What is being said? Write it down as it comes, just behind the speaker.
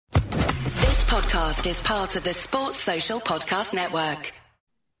podcast is part of the Sports Social Podcast Network.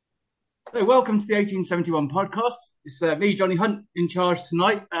 So welcome to the 1871 podcast. It's me, Johnny Hunt, in charge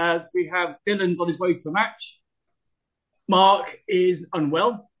tonight as we have Dylan's on his way to a match. Mark is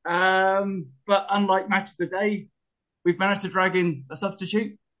unwell, but unlike match of the day, we've managed to drag in a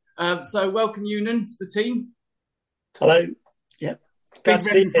substitute. So welcome, Union, to the team. Hello. Yep. Big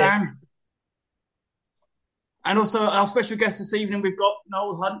Reading fan. And also our special guest this evening, we've got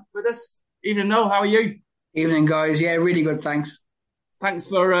Noel Hunt with us. Evening, Noel. How are you? Evening, guys. Yeah, really good, thanks. Thanks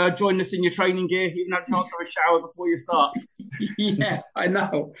for joining us in your training gear. You even had a chance to have a shower before you start. Yeah, I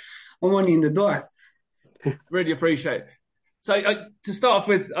know. I'm only in the door. Really appreciate it. So to start off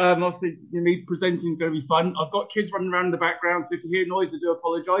with, obviously, me presenting is going to be fun. I've got kids running around in the background, so if you hear noise, I do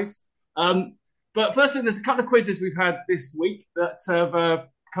apologise. But firstly, there's a couple of quizzes we've had this week that have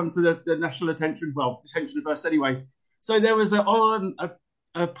come to the national attention, well, attention of us anyway. So there was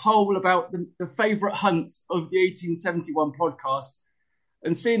a poll about the favourite hunt of the 1871 podcast.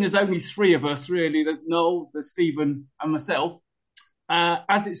 And seeing there's only three of us, really, there's Noel, there's Stephen and myself.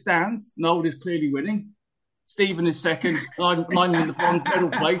 As it stands, Noel is clearly winning. Stephen is second. I'm in the bronze medal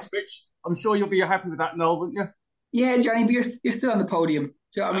place, which I'm sure you'll be happy with that, Noel, wouldn't you? Yeah, Johnny, but you're still on the podium.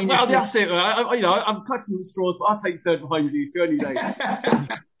 So, I mean, well, that's it. I'm clutching the straws, but I'll take third behind you two any day.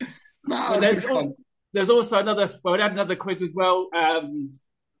 No, there's also another. Well, we had another quiz as well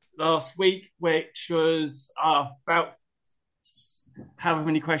last week, which was about however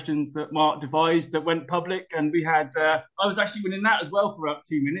many questions that Mark devised that went public, and we had. I was actually winning that as well for up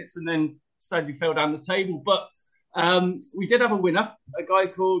 2 minutes, and then sadly fell down the table. But we did have a winner, a guy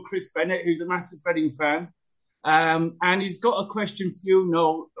called Chris Bennett, who's a massive Reading fan. And he's got a question for you,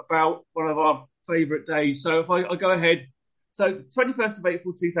 Noel, about one of our favourite days. So if I go ahead. So the 21st of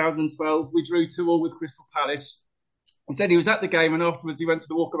April 2012, we drew 2-2 with Crystal Palace. He said he was at the game and afterwards he went to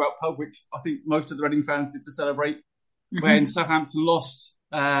the Walkabout pub, which I think most of the Reading fans did to celebrate, when Southampton lost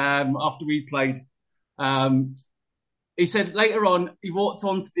after we played. He said later on he walked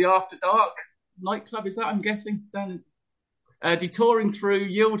on to the After Dark nightclub, is that, I'm guessing? Detouring through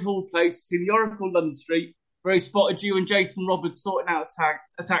Yield Hall Place between the Oracle London Street, where he spotted you and Jason Roberts sorting out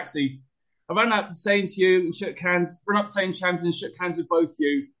a taxi. I ran up saying to you and shook hands, ran up saying champion and shook hands with both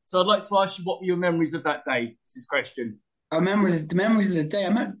you. So I'd like to ask you, what were your memories of that day? This is his question. I remember the memories of the day.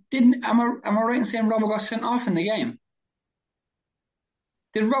 Am I right in saying Robbo got sent off in the game?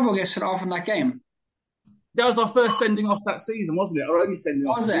 Did Robbo get sent off in that game? That was our first sending off that season, wasn't it? Our only sending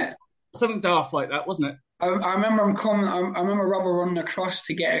off. Was it? Something daft like that, wasn't it? I remember him coming. I remember Robbo running across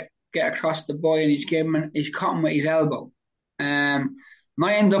to get across the boy, and he's caught him with his elbow. And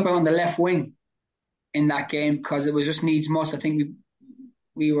I ended up on the left wing in that game because it was just needs must. I think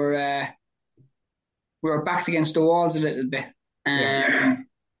we were backs against the walls a little bit, and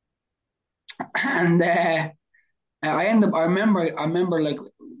I remember like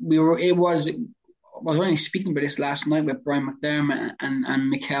we were. I was only speaking about this last night with Brian McDermott and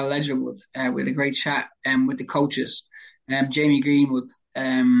Michael Ledgerwood. We had a great chat with the coaches. Jamie Greenwood,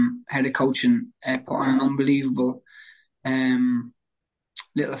 head of coaching, put on an unbelievable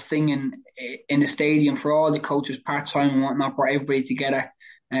little thing in the stadium for all the coaches part-time and whatnot, brought everybody together.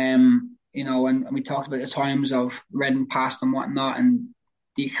 And we talked about the times of Reading past and whatnot, and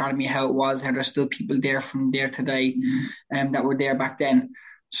the academy, how it was, how there's still people there from there today that were there back then.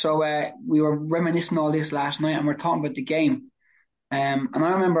 So we were reminiscing all this last night, and we're talking about the game. And I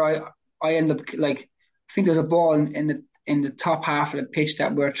remember I ended up, like, I think there's a ball in the top half of the pitch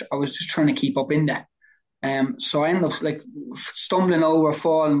that I was just trying to keep up in there. So I ended up like stumbling over,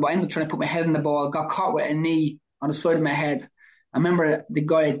 falling, but I ended up trying to put my head in the ball, got caught with a knee on the side of my head. I remember the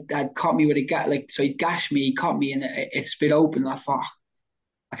guy had caught me with so he gashed me, he caught me and it split open. I thought,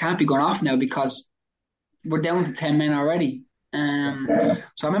 I can't be going off now because we're down to 10 men already. So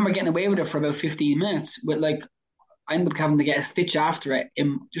I remember getting away with it for about 15 minutes, but like I ended up having to get a stitch after it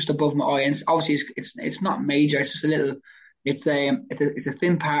just above my eye. And obviously it's not major, it's just a little, it's a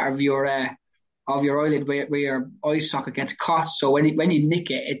thin part of your eyelid where your eye socket gets caught. So when you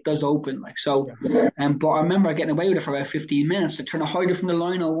nick it, it does open like so. But I remember getting away with it for about 15 minutes. So trying to hide it from the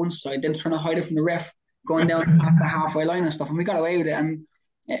line on one side, then trying to hide it from the ref, going down past the halfway line and stuff. And we got away with it. And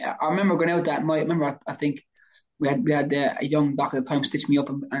I remember going out that night. I think we had a young doctor at the time stitch me up,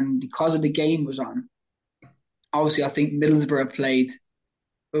 and because of the game was on, obviously I think Middlesbrough played.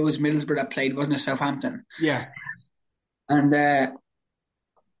 It was Middlesbrough that played, wasn't it? Southampton. Yeah. And I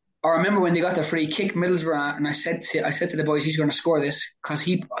remember when they got the free kick, Middlesbrough, and I said to the boys, he's going to score this because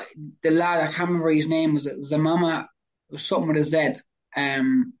the lad, I can't remember his name, was it Zamama? It was something with a Z.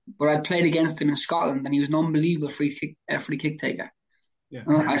 But I'd played against him in Scotland, and he was an unbelievable free kick taker. Yeah.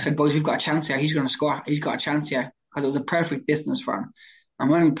 And I said, boys, we've got a chance here. He's going to score. He's got a chance here because it was a perfect distance for him. And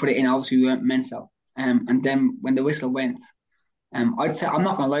when we put it in, obviously we went mental. And then when the whistle went, I'd say, I'm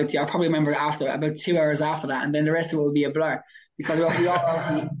not going to lie to you, I probably remember after about 2 hours after that, and then the rest of it would be a blur because we all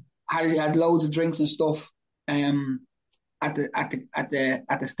obviously had loads of drinks and stuff at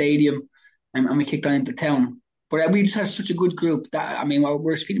the stadium, and we kicked on into town. But we just had such a good group that we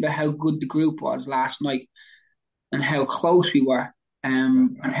were speaking about how good the group was last night and how close we were,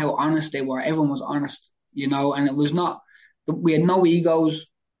 and how honest they were. Everyone was honest, and it was not. We had no egos.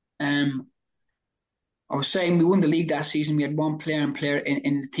 I was saying we won the league that season. We had one player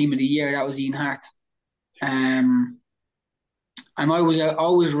in the team of the year. That was Ian Hart. And I was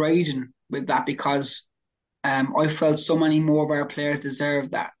always raging with that because I felt so many more of our players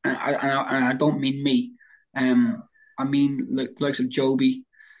deserved that. And I don't mean me. I mean like the likes of Joby,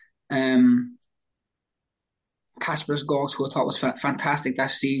 Casper's goals, who I thought was fantastic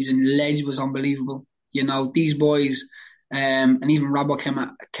that season. Ledge was unbelievable. These boys, and even Robbo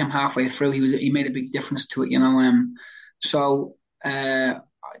came halfway through. He made a big difference to it. So I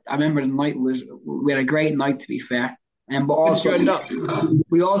remember the night we had a great night, to be fair. But also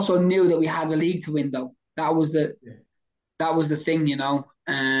we also knew that we had the league to win, though. That was the thing.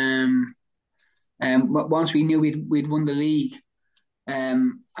 Once we knew we'd won the league,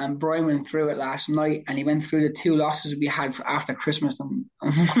 and Brian went through it last night, and he went through the 2 losses we had after Christmas, and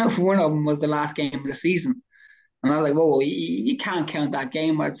one of them was the last game of the season. And I was like, whoa, you can't count that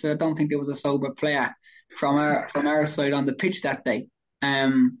game. I said, I don't think there was a sober player from our side on the pitch that day.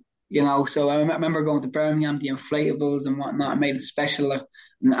 So I remember going to Birmingham, the inflatables and whatnot. I made it special,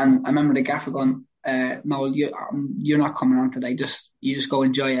 and I remember the gaffer going, "No, you're not coming on today. You just go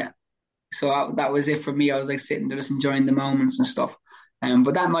enjoy it." So that was it for me. I was like sitting there just enjoying the moments and stuff.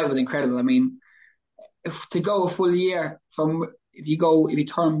 But that night was incredible. To go a full year from. If you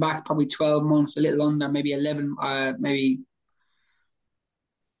turn back probably 12 months, a little under, maybe 11,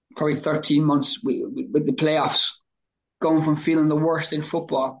 probably 13 months with the playoffs, going from feeling the worst in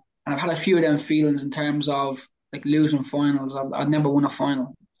football. And I've had a few of them feelings in terms of like losing finals. I've never won a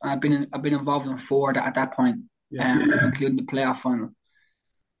final. I've been involved in 4 at that point, including the playoff final.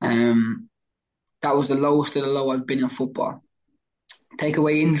 That was the lowest of the low I've been in football. Take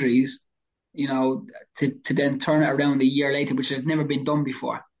away injuries, to then turn it around a year later, which has never been done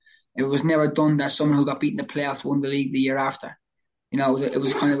before. It was never done that someone who got beaten in the playoffs won the league the year after. It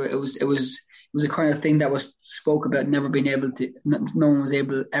was a kind of thing that was spoke about, never being able to. No one was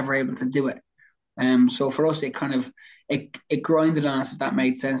ever able to do it. So for us, it kind of it grinded on us, if that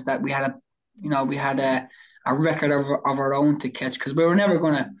made sense. That we had a record of our own to catch, because we were never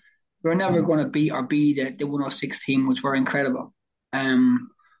gonna beat or be the 106 team, which were incredible.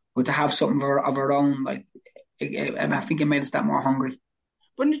 But to have something of our own, I think it made us that more hungry.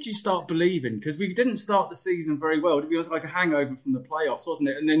 When did you start believing? Because we didn't start the season very well. It was like a hangover from the playoffs, wasn't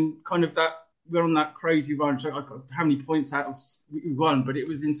it? And then kind of that we're on that crazy run. So I got how many points out of we won, but it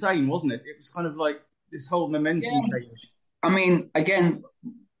was insane, wasn't it? It was kind of like this whole momentum change. Again,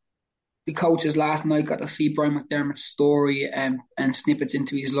 the coaches last night got to see Brian McDermott's story and snippets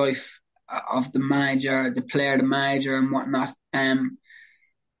into his life of the manager, the player, the manager, and whatnot. I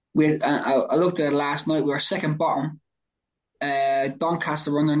looked at it last night. We were second bottom.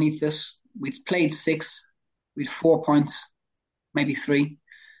 Doncaster were underneath us. We'd played 6. We'd 4 points, maybe 3.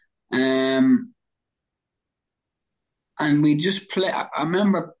 And we just play. I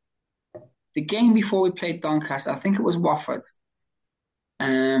remember the game before we played Doncaster. I think it was Watford.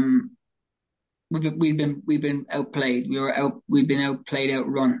 We've been outplayed. We've been outplayed,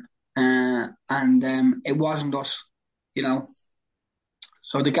 outrun, and it wasn't us,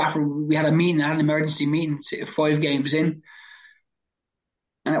 So the gaffer, we had an emergency meeting 5 games in,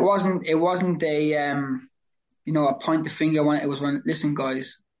 and it wasn't a point the finger when it was when, listen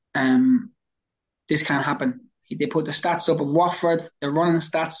guys, this can't happen. They put the stats up of Watford, the running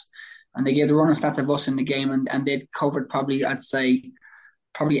stats, and they gave the running stats of us in the game, and they'd covered probably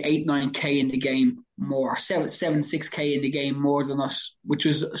 8-9K in the game more, 7-6K in the game more than us, which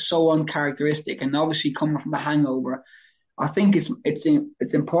was so uncharacteristic. And obviously coming from the hangover, I think it's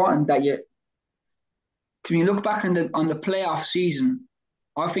important that when you look back on the playoff season,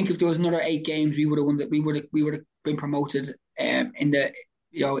 I think if there was another 8 games, we would have won. We would have been promoted in the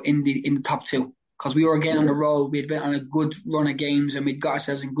top 2, because we were again on the road. We had been on a good run of games, and we'd got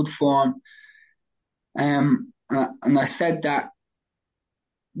ourselves in good form. And I said that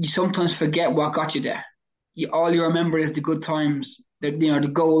you sometimes forget what got you there. All you remember is the good times,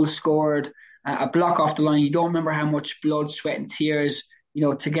 the goals scored, a block off the line. You don't remember how much blood, sweat, and tears,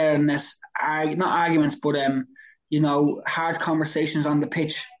 togetherness, not arguments, but hard conversations on the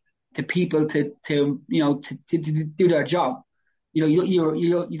pitch to people to do their job.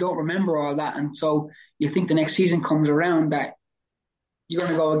 You don't remember all that, and so you think the next season comes around that you're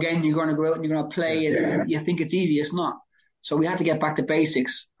going to go again, you're going to go out and you're going to play, and you think it's easy. It's not. So we had to get back to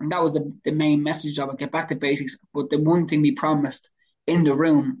basics, and that was the main message of it: get back to basics. But the one thing we promised in the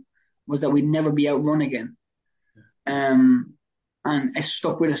room was that we'd never be outrun again, and it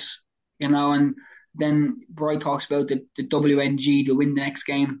stuck with us, And then Bry talks about the WNG to win the next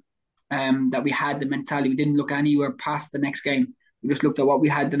game. That we had the mentality. We didn't look anywhere past the next game. We just looked at what we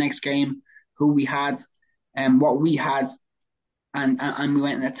had the next game, who we had, and what we had, and we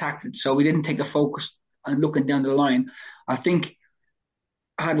went and attacked it. So we didn't take a focus on looking down the line. I think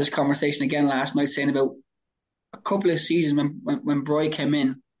I had this conversation again last night saying about a couple of seasons when Bry came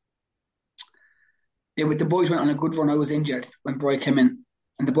in. The boys went on a good run. I was injured when Bry came in,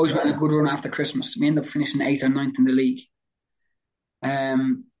 and the boys went on a good run after Christmas. We ended up finishing 8th or 9th in the league.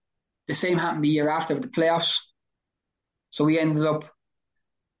 The same happened the year after with the playoffs. So we ended up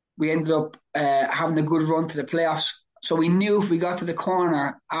having a good run to the playoffs. So we knew if we got to the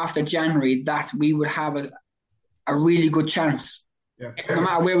corner after January that we would have a really good chance, no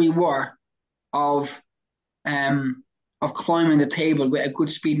matter where we were, of climbing the table with a good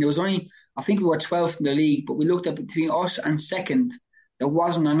speed. And there was I think we were 12th in the league, but we looked at between us and second, there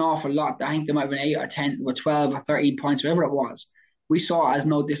wasn't an awful lot. I think there might have been 8 or 10 or 12 or 13 points, whatever it was. We saw it as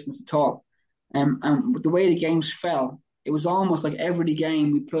no distance at all. And the way the games fell, it was almost like every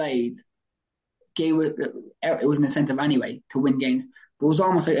game we played it was an incentive anyway to win games. But it was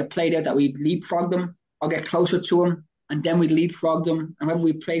almost like it played out that we'd leapfrog them or get closer to them, and then we'd leapfrog them. And whenever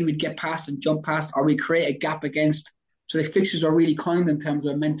we played, we'd get past and jump past, or we'd create a gap against. So the fixtures are really kind in terms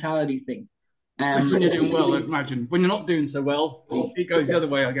of a mentality thing. Especially when you're doing well, I'd imagine. When you're not doing so well, it goes the other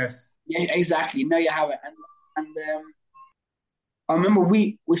way, I guess. Yeah, exactly. Now you have it. And I remember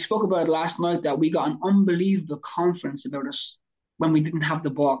we spoke about it last night that we got an unbelievable confidence about us when we didn't have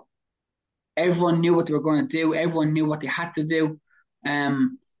the ball. Everyone knew what they were going to do. Everyone knew what they had to do.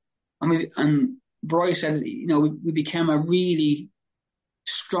 And Bry said, we became a really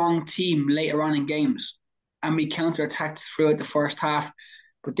strong team later on in games, and we counter-attacked throughout the first half.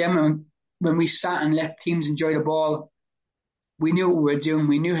 But then when we sat and let teams enjoy the ball, we knew what we were doing.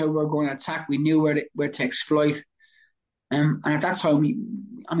 We knew how we were going to attack. We knew where to exploit. And at that time,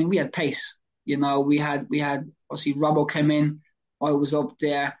 we had pace. We had obviously Robbo came in. I was up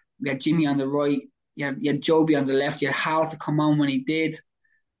there. We had Jimmy on the right. You had Joby on the left. You had Hal to come on when he did.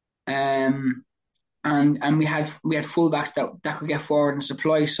 And we had fullbacks that could get forward and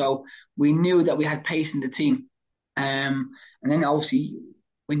supply. So we knew that we had pace in the team. And then obviously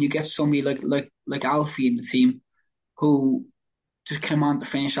when you get somebody like Alfie in the team who just came on to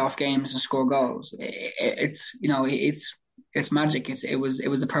finish off games and score goals, it's magic. It was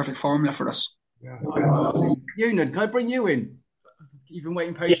the perfect formula for us. Yeah. Ewan, can I bring you in? You've been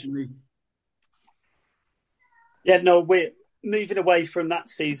waiting patiently. Yeah, no, we're moving away from that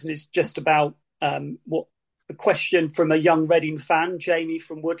season. It's just about what the question from a young Reading fan, Jamie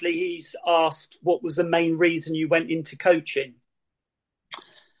from Woodley. He's asked, what was the main reason you went into coaching?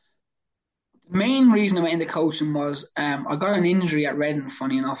 The main reason I went into coaching was I got an injury at Reading,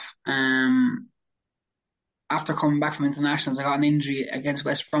 funny enough. After coming back from internationals, I got an injury against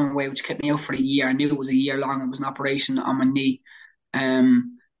West Brom away, which kept me out for a year. I knew it was a year long. It was an operation on my knee.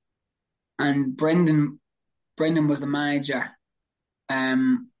 And Brendan was the manager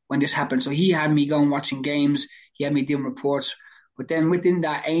when this happened. So he had me going watching games. He had me doing reports. But then within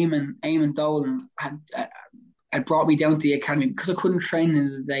that, Eamon Dolan had brought me down to the academy because I couldn't train in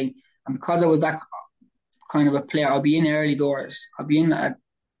the day. And because I was that kind of a player, I'd be in early doors. I'd be in at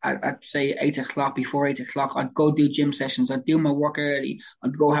say 8 o'clock, before 8 o'clock. I'd go do gym sessions. I'd do my work early.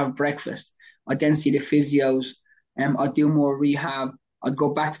 I'd go have breakfast. I'd then see the physios. I'd do more rehab. I'd go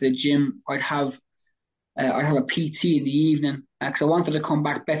back to the gym. I'd have a PT in the evening because I wanted to come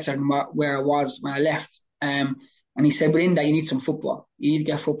back better than where I was when I left. And he said, but in that you need some football. You need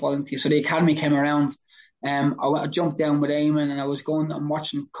to get football into you. So the academy came around. I jumped down with Eamon and I was going and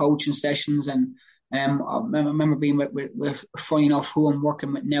watching coaching sessions. And I remember being with funny enough, who I'm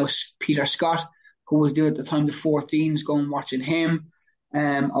working with now, Peter Scott, who was doing at the time the 14s, going and watching him.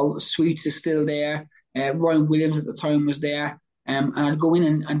 Sweets is still there. Ryan Williams at the time was there. And I'd go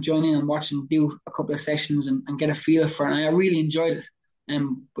in and join in and watch and do a couple of sessions and get a feel for it. And I really enjoyed it.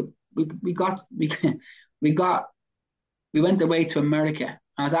 But we went away to America.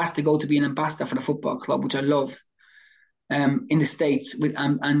 I was asked to go to be an ambassador for the football club, which I loved, in the States. With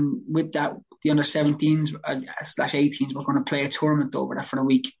that, the under 17s / 18s were going to play a tournament over there for a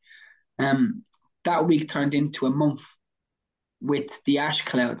week. that week turned into a month with the ash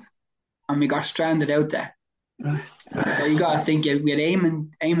clouds, and we got stranded out there. So you got to think, we had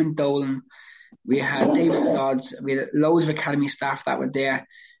Eamon Dolan, we had David Dodds, we had loads of academy staff that were there,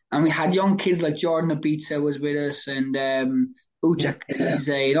 and we had young kids like Jordan Ibiza was with us, and Ujak Pize,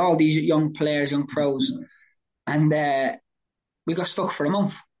 and all these young players, young pros, and we got stuck for a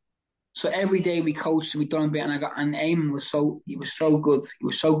month. So every day we coached and we done a bit, and Eamon was so good. He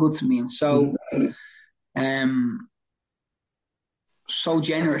was so good to me, and so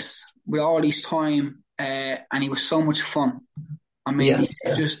generous with all his time, and he was so much fun. I mean,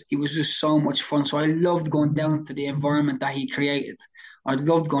 he was just so much fun. So I loved going down to the environment that he created. I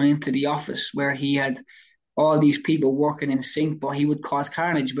loved going into the office where he had all these people working in sync, but he would cause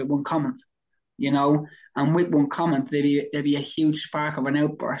carnage with one comment, and with one comment there'd be a huge spark of an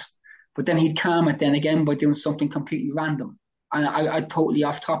outburst. But then he'd calm it then again by doing something completely random. And I totally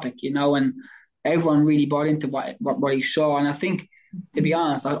off topic, and everyone really bought into what he saw. And I think, to be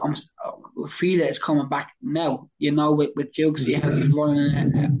honest, I feel that it's coming back now, with Jukesy, how he's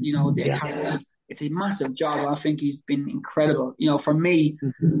running, the academy. It's a massive job. I think he's been incredible. For me,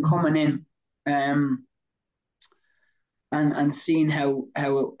 coming in and seeing how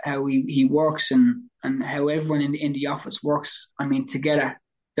he works and how everyone in the office works, I mean, together.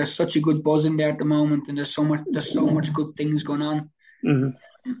 There's such a good buzz in there at the moment, and there's so much good things going on,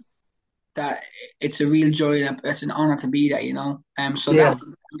 that it's a real joy and it's an honor to be there, So that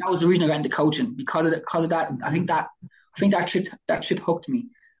was the reason I got into coaching, because of that. I think that trip hooked me,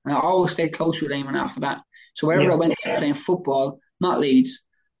 and I always stayed close with Eamon after that. So wherever I went playing football, not Leeds,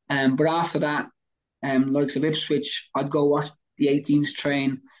 but after that, likes of Ipswich, I'd go watch the 18s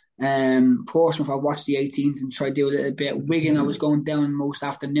train. Portsmouth, I watched the 18s and tried to do a little bit. Wigan, I was going down most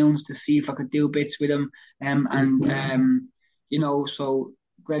afternoons to see if I could do bits with him. So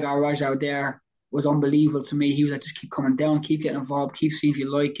Greg Raj out there was unbelievable to me. He was like, just keep coming down, keep getting involved, keep seeing if you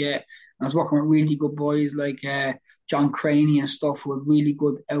like it. And I was working with really good boys like John Craney and stuff, who had really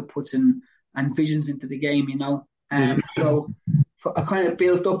good outputs and visions into the game, So I kind of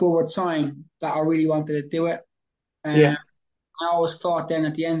built up over time that I really wanted to do it. I always thought then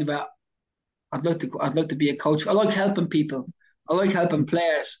at the end of it, I'd like to be a coach. I like helping people. I like helping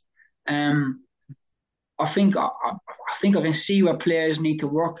players. I think I can see where players need to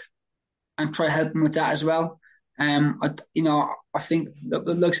work and try helping with that as well. I think the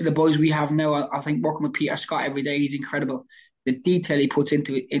looks of the boys we have now. I think working with Peter Scott every day, he's incredible. The detail he puts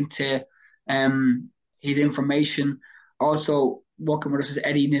into his information. Also working with us is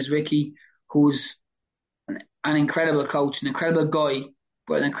Eddie Nizwicki, who's an incredible coach, an incredible guy,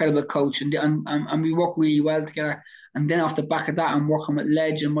 but an incredible coach, and we work really well together. And then off the back of that, I'm working with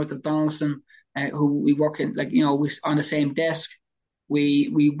Ledge and Michael Donaldson, who we work in, on the same desk.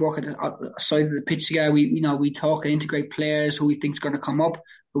 We work at the side of the pitch together. We talk and integrate players who we think is going to come up,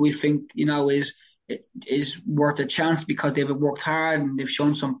 who we think is worth a chance because they've worked hard and they've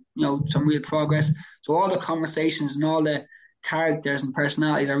shown some real progress. So all the conversations and all the characters and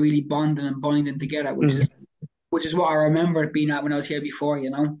personalities are really bonding and binding together, which is what I remember it being at when I was here before,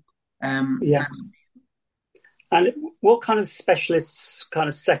 And what kind of specialist kind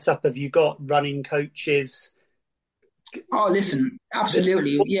of setup have you got, running coaches? Oh, listen,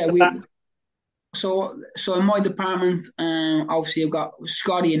 absolutely. Yeah, so in my department, obviously I've got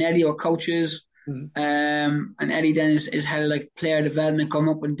Scotty and Eddie are coaches. And Eddie then is head of player development, come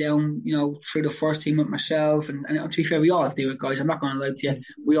up and down, through the first team with myself. And to be fair, we all do it, guys. I'm not going to lie to you.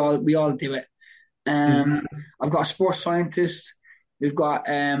 We all do it. I've got a sports scientist. We've got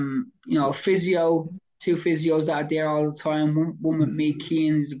physio, 2 physios that are there all the time. One with me,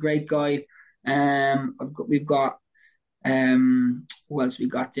 Keane, is a great guy. We've got who else we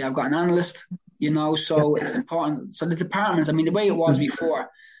got there? I've got an analyst. So it's important. So the departments, I mean, the way it was before,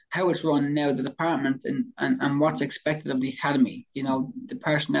 how it's run now, the department and what's expected of the academy, the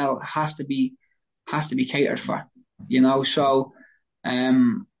personnel has to be catered for, So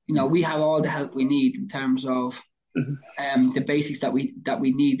we have all the help we need in terms of the basics that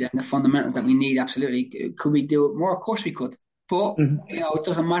we need and the fundamentals that we need. Absolutely. Could we do it more? Of course we could. But it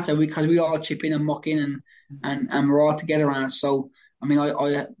doesn't matter because we all chip in and muck in and we're all together on it. So I mean,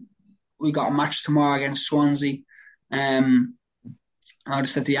 we got a match tomorrow against Swansea. I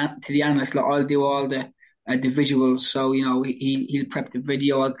just said to the analyst, look, I'll do all the visuals. So he'll prep the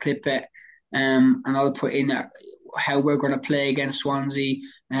video, I'll clip it, and I'll put in how we're going to play against Swansea,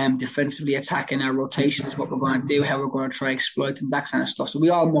 defensively attacking our rotations, what we're going to do, how we're going to try exploit and that kind of stuff. So we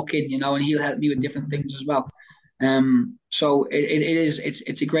all muck in, and he'll help me with different things as well. So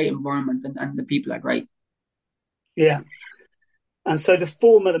it's a great environment and the people are great. Yeah. And so the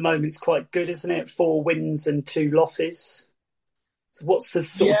form at the moment is quite good, isn't it? 4 wins and 2 losses. So what's the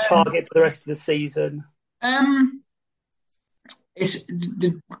sort of target for the rest of the season? It's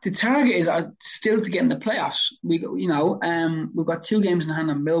the target is still to get in the playoffs. We've got 2 games in hand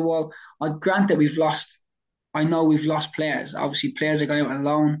on Millwall. I grant that we've lost. I know we've lost players. Obviously, players are going out on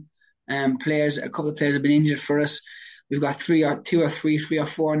loan. A couple of players have been injured for us. We've got 3 or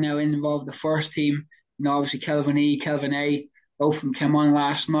 4 now involved in the first team. Obviously Kelvin E, Kelvin A, both of them came on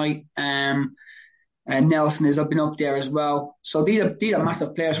last night. And Nelson has been up there as well. So these are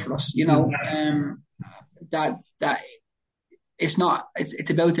massive players for us. That it's not. It's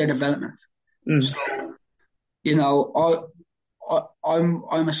about their development. So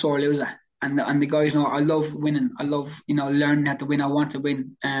I'm a sore loser. And the guys know I love winning. I love learning how to win. I want to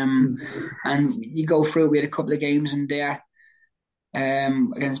win. And you go through. We had a couple of games in there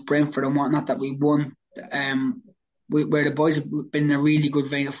against Brentford and whatnot that we won. Where the boys have been in a really good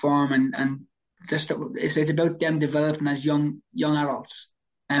vein of form, and just it's about them developing as young adults,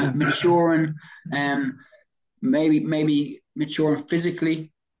 maturing, maybe maturing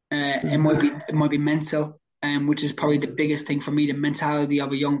physically. It might be mental. Which is probably the biggest thing for me. The mentality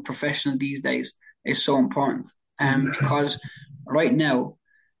of a young professional these days is so important. Because right now,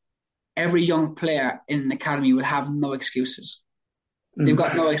 every young player in an academy will have no excuses. They've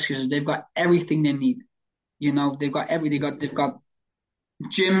got no excuses. They've got everything they need. They've got everything. They've got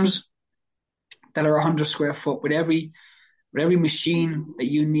gyms that are 100 square foot with every machine that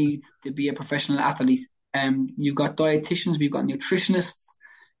you need to be a professional athlete. You've got dietitians. We've got nutritionists.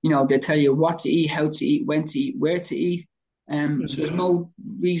 They tell you what to eat, how to eat, when to eat, where to eat. So there's no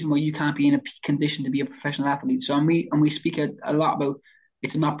reason why you can't be in a peak condition to be a professional athlete. So we speak a lot about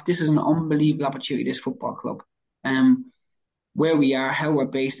this is an unbelievable opportunity, this football club. Where we are, how we're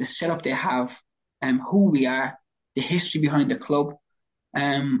based, the setup they have, who we are, the history behind the club.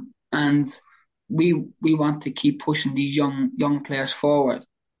 And we want to keep pushing these young players forward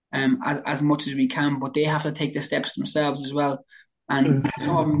as much as we can, but they have to take the steps themselves as well. And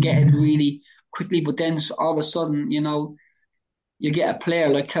some of them get it really quickly, but then all of a sudden, you get a player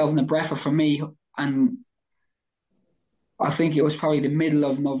like Kelvin Brefa for me, and I think it was probably the middle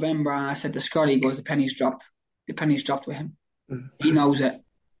of November, and I said to Scotty, the penny's dropped. The penny's dropped with him. He knows it.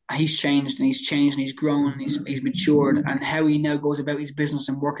 He's changed and he's grown and he's matured, and how he now goes about his business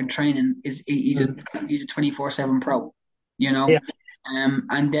and work and training is he's a 24/7 pro, Yeah.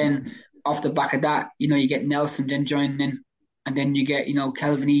 And then off the back of that, you get Nelson then joining in. And then you get,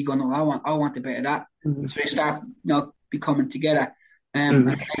 Kelvin E going, I want a bit of that. So they start, becoming together. And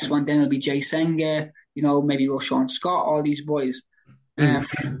the next one then will be Jay Senge, maybe Roshan Scott, all these boys.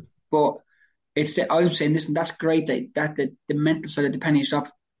 But I'm saying, listen, that's great that the mental side of the penny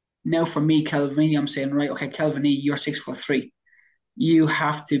drop. Now for me, Kelvin E, I'm saying, right, okay, Kelvin E, you're 6'3". You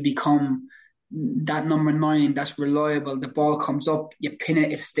have to become that number 9 that's reliable. The ball comes up, you pin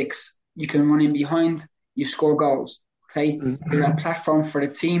it, it sticks. You can run in behind, you score goals. Okay, you're a platform for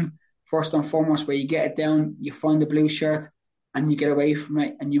the team, first and foremost, where you get it down, you find the blue shirt, and you get away from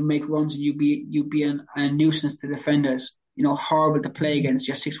it, and you make runs, and you be a nuisance to defenders. Horrible to play against.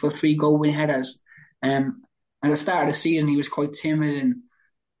 You're 6'3", go win headers. At the start of the season, he was quite timid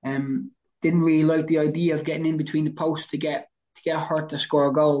and didn't really like the idea of getting in between the posts to get hurt to score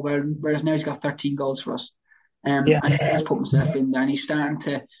a goal. Whereas now he's got 13 goals for us, and he has put himself in there, and he's starting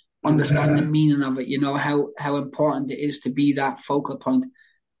to understand the meaning of it, how important it is to be that focal point.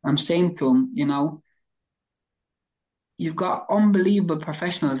 I'm saying to him, you've got unbelievable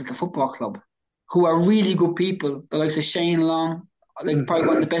professionals at the football club who are really good people. The likes of Shane Long, probably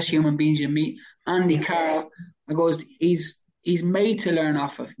one of the best human beings you meet. Andy Carroll, he's made to learn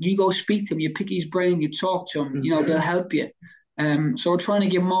off of. You go speak to him, you pick his brain, you talk to him, they'll help you. So we're trying to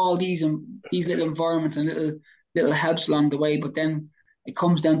give them all these little environments and little helps along the way, but then it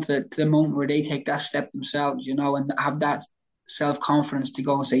comes down to the moment where they take that step themselves, and have that self-confidence to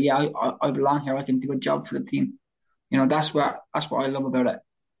go and say, yeah, I belong here. I can do a job for the team. That's what I love about it.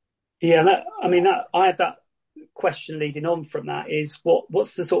 Yeah, I had that question leading on from that is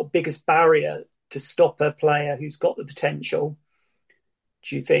what's the sort of biggest barrier to stop a player who's got the potential,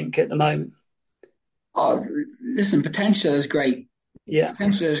 do you think, at the moment? Oh, listen, potential is great. Yeah.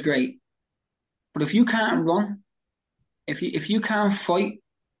 Potential is great. But if you can't run, if you can't fight,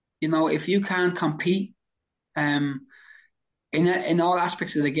 if you can't compete, in all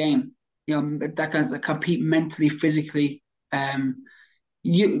aspects of the game, that kind of compete mentally, physically,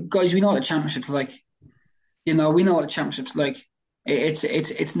 you guys, we know what the championship's like. We know what the championship's like. It's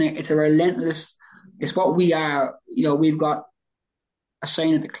a relentless. It's what we are. We've got a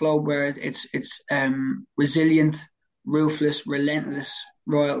saying at the club where it's resilient, ruthless, relentless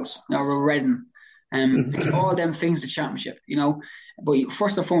Royals or Reading. It's all them things, the championship, But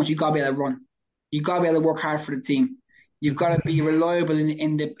first and foremost, you got to be able to run. You got to be able to work hard for the team. You've got to be reliable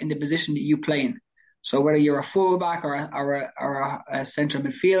in the position that you play in. So whether you're a fullback or a central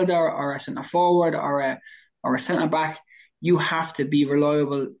midfielder or a centre forward or a centre back, you have to be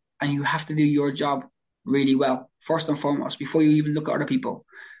reliable and you have to do your job really well, first and foremost, before you even look at other people.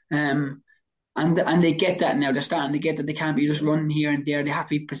 And they get that now. They're starting to get that they can't be just running here and there. They have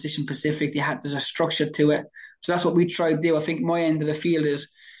to be position specific. There's a structure to it. So that's what we try to do. I think my end of the field is,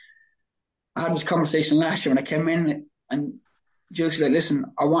 I had this conversation last year when I came in, and Josie's like, listen,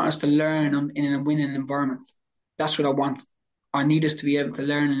 I want us to learn in a winning environment. That's what I want. I need us to be able to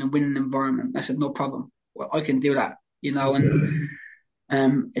learn in a winning environment. I said, no problem. Well, I can do that, and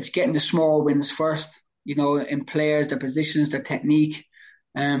it's getting the small wins first, in players, their positions, their technique,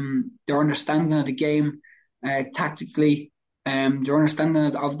 their understanding of the game, tactically, their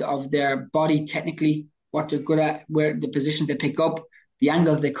understanding of their body technically, what they're good at, where the positions they pick up, the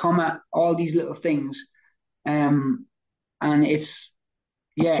angles they come at, all these little things. And it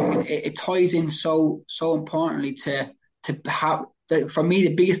ties in so importantly to have. For me,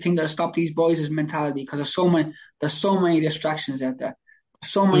 the biggest thing that stops these boys is mentality, because there's so many distractions out there,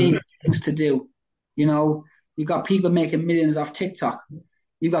 so many things to do. You've got people making millions off TikTok.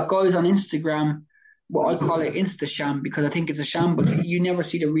 You've got guys on Instagram, what I call it Insta-sham, because I think it's a sham, but you never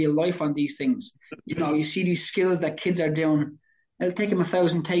see the real life on these things. You see these skills that kids are doing. It'll take them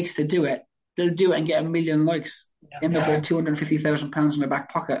 1,000 takes to do it. They'll do it and get 1 million likes. End up with £250,000 in their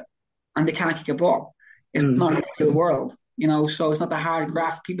back pocket, and they can't kick a ball. It's not a real world, so it's not the hard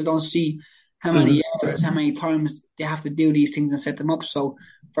graft. People don't see how many hours, how many times they have to do these things and set them up. So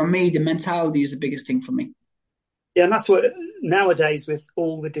for me, the mentality is the biggest thing for me. Yeah, and that's what nowadays, with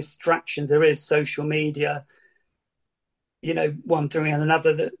all the distractions there is, social media, one thing and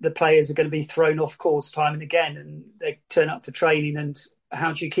another, the players are going to be thrown off course time and again, and they turn up for training. And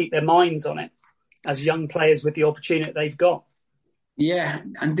how do you keep their minds on it as young players with the opportunity they've got? Yeah,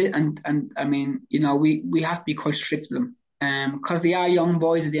 and I mean, we have to be quite strict with them, because they are young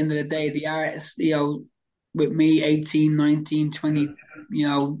boys at the end of the day. They are, with me, 18, 19, 20,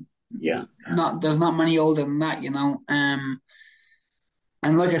 there's not many older than that,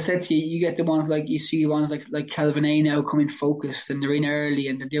 and like I said to you, you get the ones like Kelvin A now coming focused, and they're in early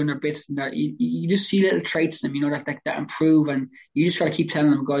and they're doing their bits, and you just see little traits in them, that improve, and you just got to keep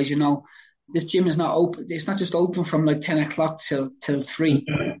telling them, guys, this gym is not open. It's not just open from like 10 o'clock till 3.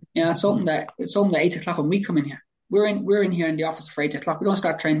 It's open at 8 o'clock when we come in here. We're in here in the office for 8 o'clock. We don't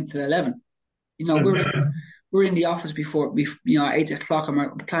start training till 11. We're in the office before 8 o'clock, and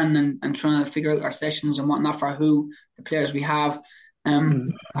we're planning and trying to figure out our sessions and whatnot for the players we have.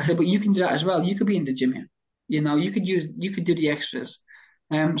 I said, but you can do that as well. You could be in the gym here. You could do the extras.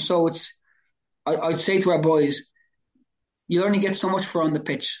 So I'd say to our boys, you'll only get so much for on the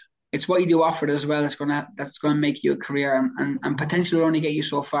pitch. It's what you do off it as well that's going to make you a career, and potentially will only get you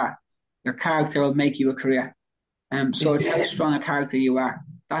so far. Your character will make you a career. So it's how strong a character you are.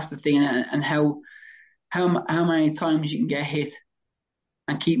 That's the thing, and how many times you can get hit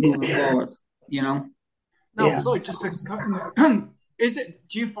and keep moving forward. No, sorry, just to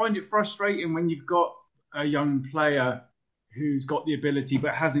do you find it frustrating when you've got a young player who's got the ability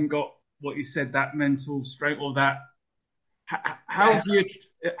but hasn't got what you said, that mental strength, or that?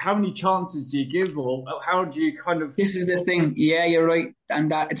 How many chances do you give, or how do you kind of? This is the thing. Yeah, you're right,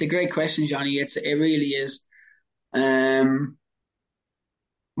 and that it's a great question, Johnny. It really is.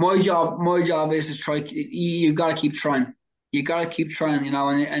 My job is to try. You got to keep trying. You got to keep trying,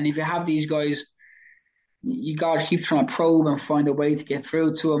 And if you have these guys, you got to keep trying to probe and find a way to get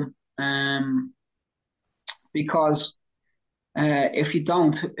through to them. Because if you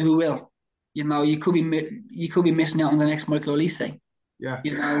don't, who will? You could be missing out on the next Michael Olise. Yeah.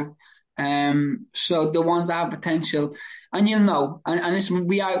 So the ones that have potential, and and listen,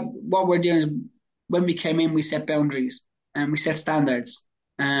 what we're doing is, when we came in, we set boundaries and we set standards.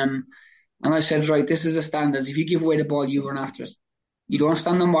 And I said, right, this is the standards. If you give away the ball, you run after it. You don't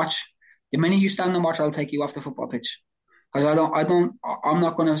stand and watch. The minute you stand and watch, I'll take you off the football pitch. Because I'm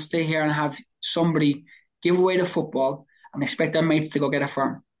not going to stay here and have somebody give away the football and expect their mates to go get it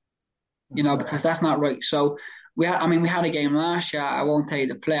for them. Because that's not right. So we had a game last year. I won't tell you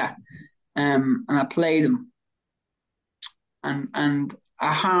the player, and I played him, and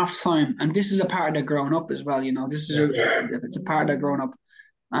at half time, and this is a part of their growing up as well. It's a part of their growing up.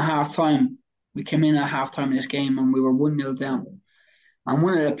 At half time, we came in at half time in this game, and we were 1-0 down. And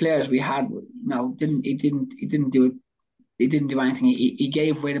one of the players we had, didn't do it. He didn't do anything. He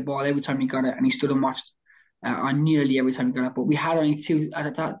gave away the ball every time he got it, and he stood and watched. or nearly every time we got up. But we had only two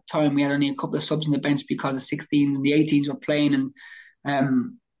at that time. We had only a couple of subs on the bench because the 16s and the 18s were playing,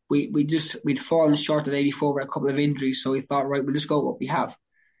 and we'd fallen short the day before with a couple of injuries. So we thought, right, we'll just go with what we have.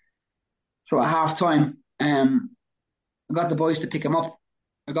 So at half time, I got the boys to pick him up.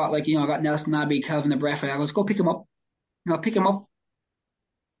 I got I got Nelson Abbey, Kelvin Abrefa. I goes, go pick him up. Pick him up.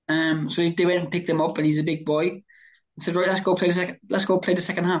 So they went and picked him up, and he's a big boy. I said, right, let's go play the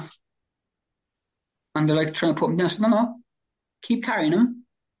second half. And they're like trying to put him down. I said, no, keep carrying him.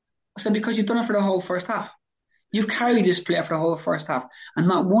 I said, because you've done it for the whole first half. You've carried this player for the whole first half. And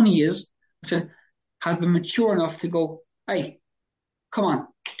not one of you, I said, has been mature enough to go, hey, come on,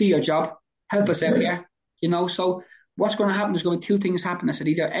 do your job. Help us out here. So what's going to happen? There's going to be two things happen. I said,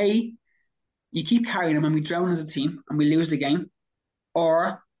 either A, you keep carrying him and we drown as a team and we lose the game,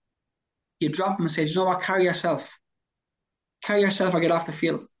 or you drop him and say, you know what, carry yourself or get off the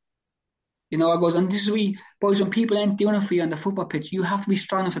field. I goes, and this is where, boys, when people ain't doing it for you on the football pitch, you have to be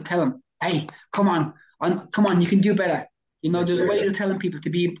strong enough to tell them, hey, come on, you can do better. There's ways of telling people to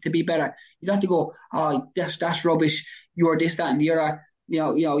be better. You don't have to go, oh, that's rubbish. You are this, that, and the other.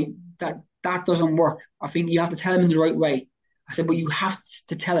 That doesn't work. I think you have to tell him in the right way. I said, but you have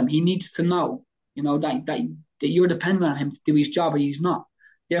to tell him. He needs to know, that you're dependent on him to do his job, and he's not.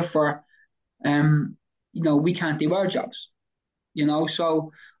 Therefore, we can't do our jobs.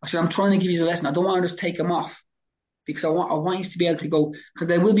 So I said, I'm trying to give you a lesson. I don't want to just take him off, because I want you to be able to go, because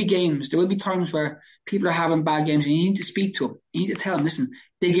there will be times where people are having bad games, and you need to speak to them. You need to tell them, listen,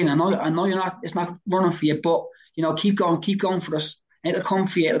 dig in. I know it's not running for you, but keep going for us. It'll come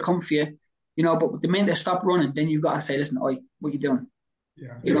for you. But the minute they stop running, then you've got to say, listen, oi, what are you doing?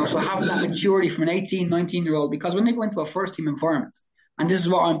 Yeah. So having that maturity from an 18, 19-year-old, because when they go into a first team environment, and this is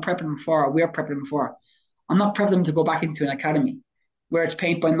what I'm prepping them for, we're prepping them for, I'm not prepping them to go back into an academy where it's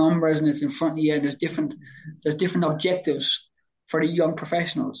paint by numbers and it's in front of you, and there's different objectives for the young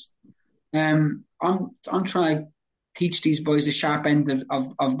professionals. I'm trying to teach these boys the sharp end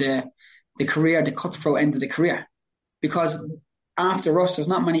of the career, the cutthroat end of the career, because after us, there's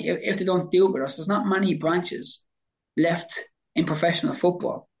not many. If they don't deal with us, there's not many branches left in professional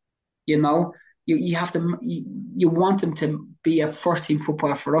football. You have to. You want them to be a first team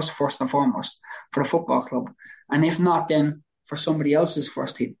footballer for us first and foremost, for the football club, and if not, then for somebody else's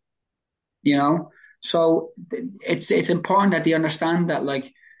first team. So it's important that they understand that,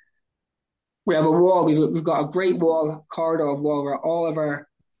 like, we have a wall. We've got a great corridor of wall where all of our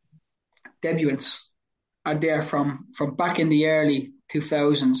debutants are there from back in the early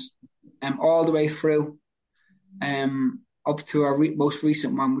 2000s, all the way through, up to our most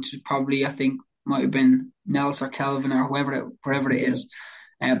recent one, which is probably, I think, might have been Nels or Kelvin or whoever it is.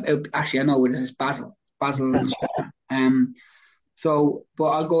 Actually, I know it is Basil. But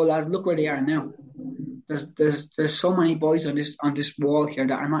I'll go, lads, look where they are now. There's so many boys on this wall here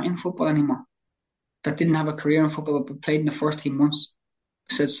that are not in football anymore, that didn't have a career in football but played in the first team once.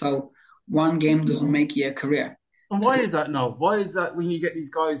 So one game doesn't make you a career. And why is that, Noel? Why is that when you get these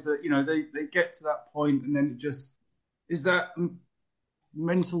guys that, they get to that point and then it just, is that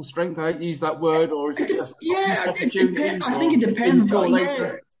mental strength? I hate to use that word, or is it just I think it depends.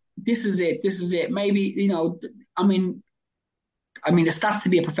 This is it. Maybe, I mean, the stats to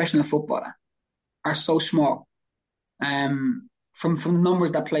be a professional footballer are so small, from the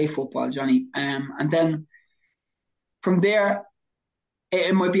numbers that play football, Johnny. And then from there,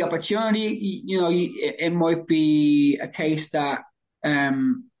 it might be opportunity. It might be a case that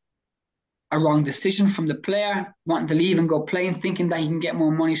a wrong decision from the player wanting to leave and go playing, thinking that he can get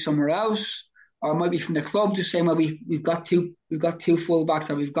more money somewhere else, or it might be from the club just saying, well, we've got two fullbacks,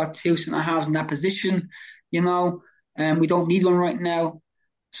 or we've got two centre halves in that position. We don't need one right now.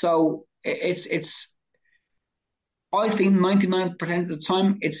 So it's. I think 99% of the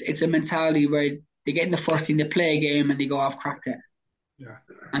time it's a mentality where they get in the first team, they play a game, and they go, I've cracked it. Yeah.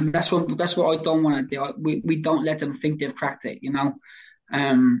 And that's what I don't want to do. We don't let them think they've cracked it,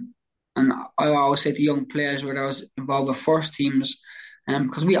 And I always say to young players where I was involved with first teams,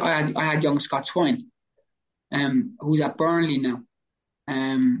 because I had young Scott Twine, who's at Burnley now,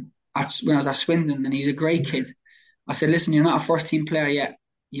 when I was at Swindon, and he's a great kid. I said, listen, you're not a first team player yet.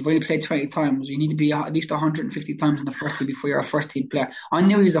 You've only played 20 times. You need to be at least 150 times in the first team before you're a first team player. I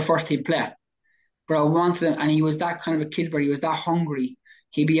knew he was a first team player, but I wanted him, and he was that kind of a kid where he was that hungry.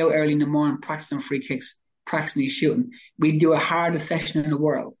 He'd be out early in the morning practicing free kicks, practicing his shooting. We'd do a hardest session in the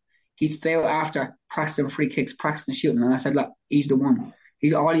world. He'd stay out after practicing free kicks, practicing shooting. And I said, look, he's the one.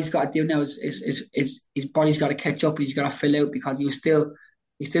 All he's got to do now is his body's got to catch up, and he's got to fill out, because he still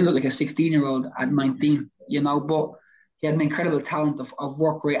looked like a 16-year-old at 19, But he had an incredible talent of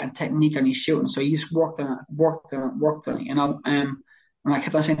work rate and technique on his shooting. So he just worked on it, you know. And I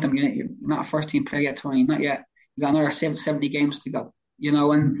kept on saying to him, you're not a first team player yet, Tony, not yet. You got another 70 games to go, you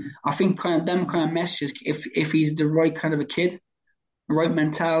know. And I think kind of messages, if he's the right kind of a kid, the right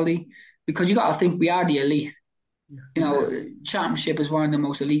mentality, because you got to think we are the elite. You know, Championship is one of the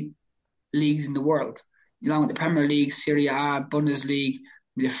most elite leagues in the world, along with the Premier League, Serie A, Bundesliga,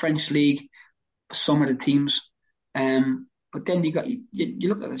 the French league, some of the teams. But then you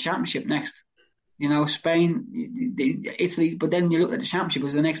look at the Championship next. You know, Spain, Italy, but then you look at the Championship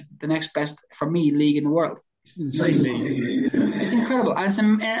as the next best, for me, league in the world. It's an insane league, isn't it? It's incredible,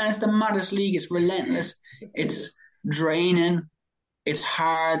 and it's the maddest league. It's relentless. It's draining. It's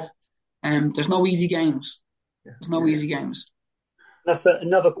hard. There's no easy games. There's no easy games. That's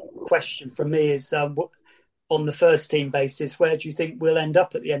another question from me is on the first team basis, where do you think we'll end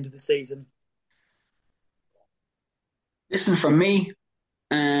up at the end of the season? Listen, for me,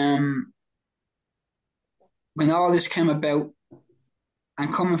 when all this came about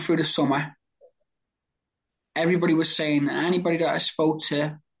and coming through the summer, everybody was saying, anybody that I spoke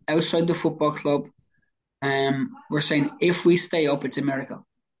to outside the football club, were saying, if we stay up, it's a miracle.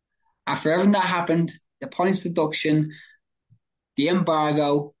 After everything that happened, the points deduction, the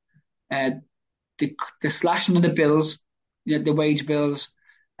embargo, the slashing of the bills, the wage bills,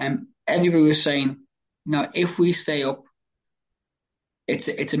 everybody was saying, if we stay up,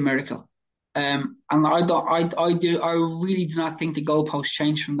 it's a miracle. And I really do not think the goalposts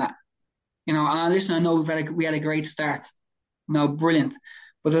change from that. And listen, I know we had a great start, brilliant,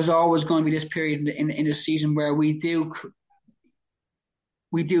 but there's always going to be this period in the season where we do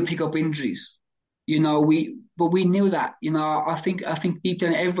pick up injuries. But we knew that. I think deep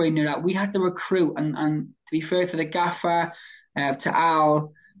down everybody knew that we had to recruit, and to be fair to the gaffer, to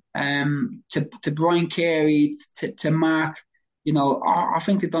Al, to Brian Carey, to Mark. I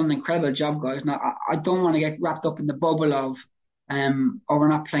think they've done an incredible job, guys. Now, I don't want to get wrapped up in the bubble of, we're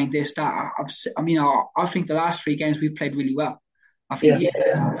not playing this, that. I think the last 3 games we've played really well. I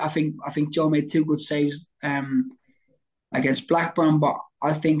think Joe made 2 good saves against Blackburn, but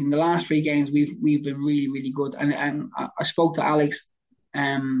I think in the last 3 games we've been really, really good. And I spoke to Alex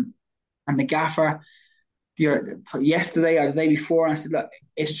and the gaffer yesterday or the day before, and I said, look,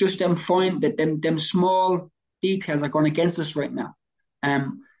 it's just them small details are going against us right now.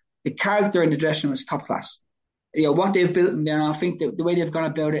 The character in the dressing room is top class. What they've built in there, and I think the way they've gone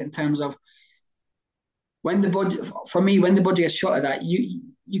about it in terms of when the budget gets shot at that,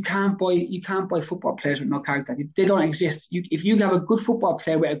 you can't buy football players with no character. They don't exist. If you have a good football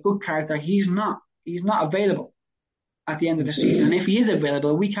player with a good character, he's not available at the end of the season. And if he is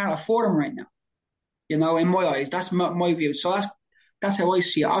available, we can't afford him right now. In my eyes, that's my view. So that's how I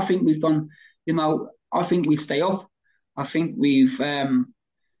see it. I think we've done. I think we stay up. I think we've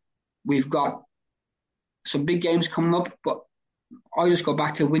got some big games coming up, but I just go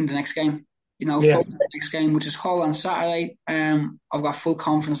back to win the next game. The next game, which is Hull on Saturday. I've got full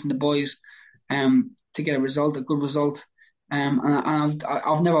confidence in the boys to get a good result. And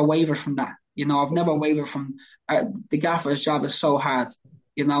I've never wavered from that. I've never wavered from the gaffer's job is so hard.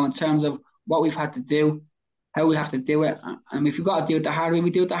 In terms of what we've had to do, how we have to do it, and if we've got to do it the hard way,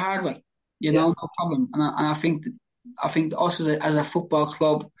 we do it the hard way. No problem. And I think us as a football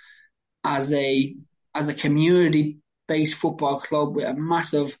club, as a community-based football club with a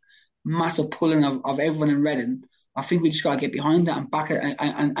massive pulling of everyone in Reading, I think we just got to get behind that and back it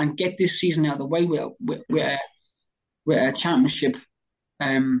and get this season out of the way with a championship,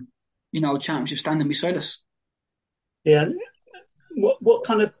 championship standing beside us. Yeah. What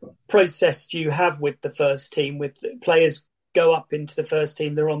kind of process do you have with the first team? With players go up into the first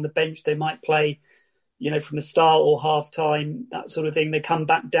team, they're on the bench, they might play, from the start or half time, that sort of thing. They come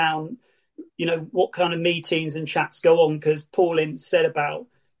back down. What kind of meetings and chats go on? Because Paul Ince said about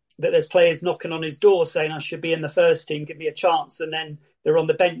that there's players knocking on his door saying, I should be in the first team, give me a chance. And then they're on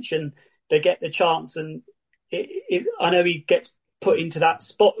the bench and they get the chance. And I know he gets put into that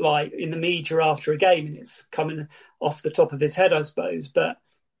spotlight in the media after a game, and it's coming off the top of his head, I suppose. But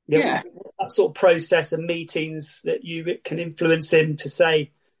that sort of process and meetings that you can influence him to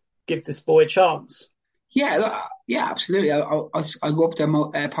say, give this boy a chance. Yeah, absolutely. I go up there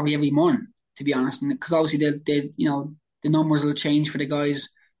probably every morning, to be honest, because obviously the numbers will change for the guys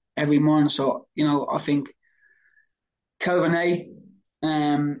every morning. So I think Kelvin E,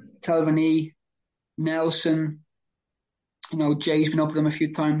 Nelson, Jay's been up with them a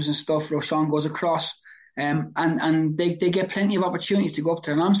few times and stuff. Roshan goes across. And they get plenty of opportunities to go up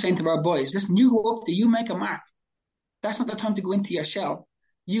there. And I'm saying to our boys, listen, you go up there, you make a mark. That's not the time to go into your shell.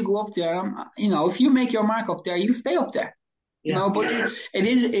 you go up there. If you make your mark up there, you'll stay up there. Yeah. But it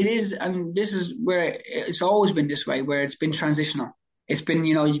is, and this is where it's always been this way, where it's been transitional. It's been,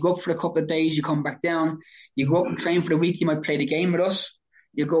 you go up for a couple of days, you come back down, you go up and train for the week, you might play the game with us,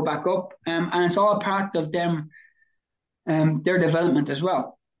 you go back up, and it's all part of them, their development as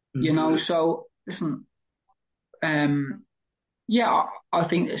well. So listen, yeah, I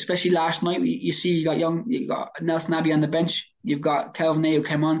think especially last night, you got Nelson Abbey on the bench. You've got Kelvin A who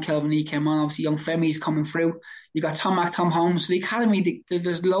came on, Kelvin E came on. Obviously, young Femi's coming through. You've got Tom Holmes. So the academy,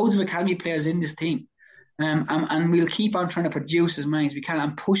 there's loads of academy players in this team, and we'll keep on trying to produce as many as we can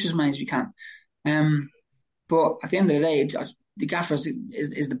and push as many as we can. But at the end of the day, the gaffer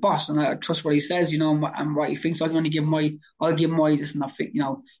is the boss, and I trust what he says, and what he thinks. So I can only give I'll give my this, and I think,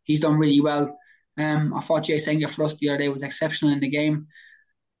 he's done really well. I thought Jay Senga for us the other day was exceptional in the game,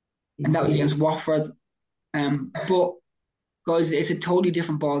 and that was against Watford. But guys, it's a totally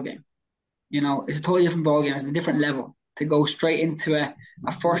different ball game. It's a totally different ball game. It's a different level to go straight into a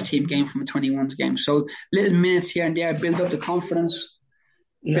first team game from a 21s game. So little minutes here and there, build up the confidence,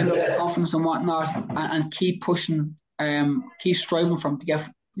 and whatnot, and keep pushing, keep striving to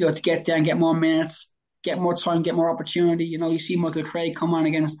get there and get more minutes, get more time, get more opportunity. You see Michael Craig come on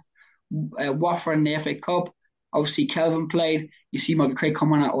against Watford in the FA Cup. Obviously, Kelvin played. You see Michael Craig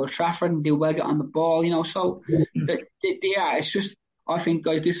come on at Old Trafford and do well, get on the ball. So it's just, I think,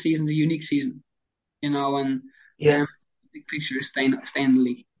 guys, this season's a unique season. And the big picture is staying in the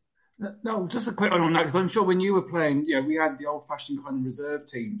league. No, just a quick one on that, because I'm sure when you were playing, we had the old-fashioned kind of reserve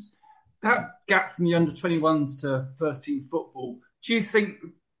teams. That gap from the under-21s to first-team football, do you think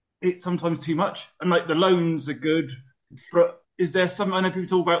it's sometimes too much? And the loans are good, but is there some? I know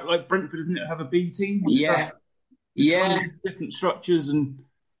people talk about Brentford, doesn't it have a B team? Yeah. Kind of different structures and.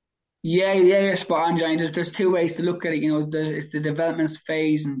 Yeah, spot on, Johnny. There's two ways to look at it. It's the development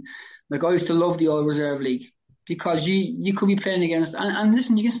phase, and I used to love the All Reserve League because you could be playing against, and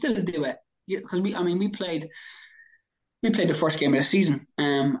listen, you can still do it because we played the first game of the season,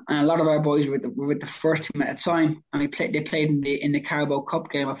 and a lot of our boys were with the first team at the time, and they played in the Carabao Cup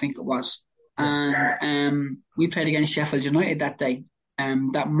game, I think it was, and we played against Sheffield United that day,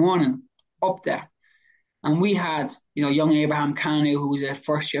 that morning up there. And we had, young Abraham Kanu, who was a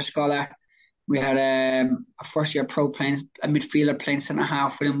first-year scholar. We had a first-year pro playing, a midfielder playing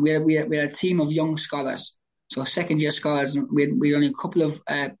centre-half with him. We had a team of young scholars, so second-year scholars. And we had only a couple of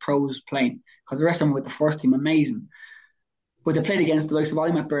pros playing, because the rest of them were with the first team, amazing. But they played against the likes of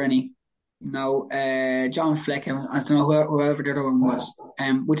Ollie McBurney, John Fleck, and I don't know whoever the other one was,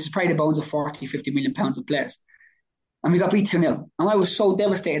 which is probably the bones of 40, 50 million pounds of players. And we got beat 2-0. And I was so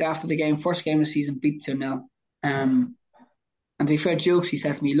devastated after the game, first game of the season, beat 2-0. And to be fair, jokes, he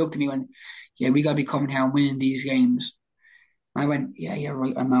said to me, he looked at me and went, yeah, we got to be coming here and winning these games. And I went, yeah,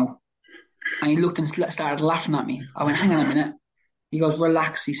 right, I know. And he looked and started laughing at me. I went, hang on a minute. He goes,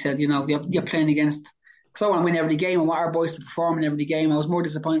 relax. He said, you're playing against, because I want to win every game. I want our boys to perform in every game. I was more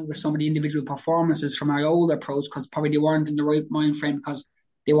disappointed with some of the individual performances from our older pros, because probably they weren't in the right mind frame, because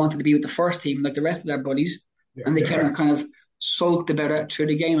they wanted to be with the first team like the rest of their buddies. And they kind of sulked about it through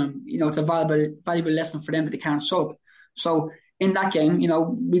the game. And, it's a valuable lesson for them that they can't sulk. So in that game,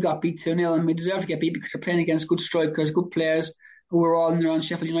 we got beat 2-0, and we deserved to get beat because they're playing against good strikers, good players who were all in and around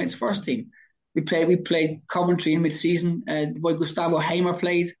Sheffield United's first team. We played Coventry in mid-season. The boy Gustavo Hamer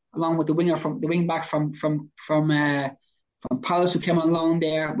played, along with the wing back from Palace, who came on loan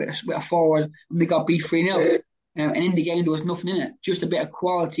there with a forward, and we got beat 3-0. And in the game, there was nothing in it, just a bit of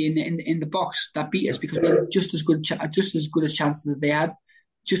quality in the box that beat us, because we had just as good as chances as they had,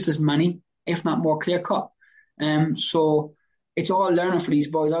 just as many, if not more clear cut. So it's all learning for these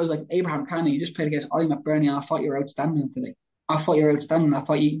boys. I was like, Abraham Kanu, you just played against Ollie McBurney, and I thought you were outstanding today. I thought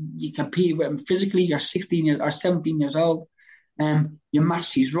you competed with him physically. You're 16 or 17 years old. You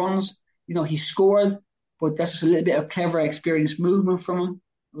matched his runs. He scored, but that's just a little bit of clever, experienced movement from him.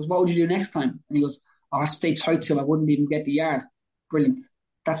 I goes, what would you do next time? And he goes, I'd stay tight to him. I wouldn't even get the yard. Brilliant.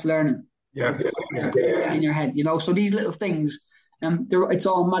 That's learning. Yeah. In your head, So these little things, it's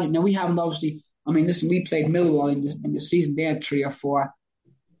all magic. Now, we haven't obviously, listen, we played Millwall in the season. They had 3 or 4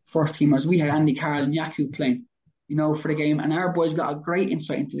 first teamers. We had Andy Carroll and Yaku playing, for the game. And our boys got a great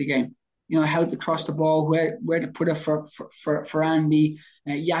insight into the game. How to cross the ball, where to put it for Andy,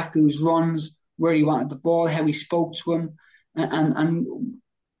 Yaku's runs, where he wanted the ball, how he spoke to him. And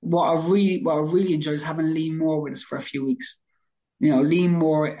what I really enjoyed is having Lee Moore with us for a few weeks. Lee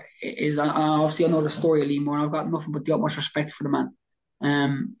Moore is, obviously I know the story of Lee Moore, and I've got nothing but the utmost respect for the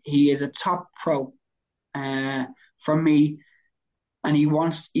man. He is a top pro for me, and he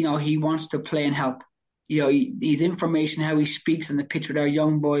wants to play and help. his information, how he speaks on the pitch with our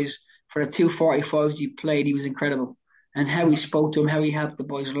young boys for the 245s he played, he was incredible. And how he spoke to them, how he helped the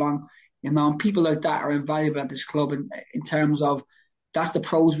boys along, and people like that are invaluable at this club in terms of that's the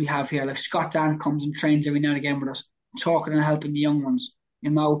pros we have here. Like Scott Dan comes and trains every now and again with us, talking and helping the young ones.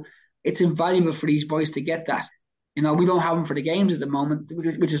 It's invaluable for these boys to get that. We don't have them for the games at the moment,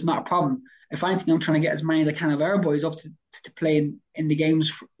 which is not a problem. If anything, I'm trying to get as many as I can of our boys up to play in the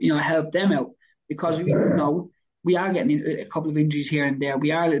games, help them out. Because we are getting a couple of injuries here and there.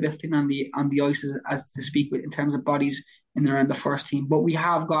 We are a little bit thin on the ice as to speak with in terms of bodies in and around the first team. But we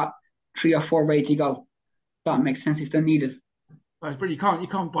have got 3 or 4 ready to go. That makes sense if they're needed. But you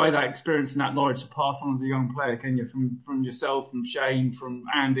can't buy that experience and that knowledge to pass on as a young player, can you? From yourself, from Shane, from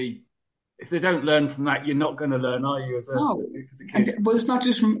Andy. If they don't learn from that, you're not going to learn, are you? As a kid. But it's not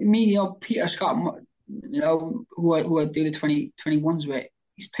just me. Peter Scott, who I do the 2021s with.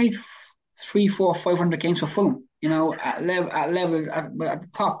 He's played 300, 400, 500 games for Fulham. At the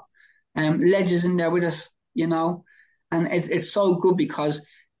top. Ledge is in there with us. And it's so good because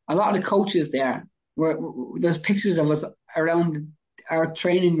a lot of the coaches there, there's pictures of us around our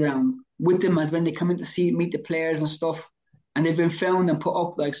training grounds with them as when they come in to meet the players and stuff, and they've been filmed and put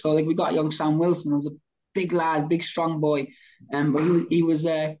up we got young Sam Wilson, who's a big lad, big strong boy, but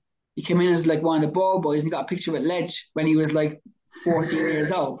he came in as one of the ball boys and he got a picture with Ledge when he was 14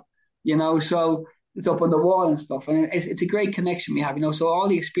 years old, so it's up on the wall and stuff, and it's a great connection we have, so all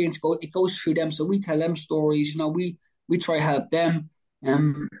the experience goes through them, so we tell them stories, we try to help them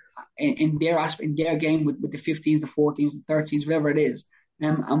in their game with the 15s, the 14s, the 13s, whatever it is.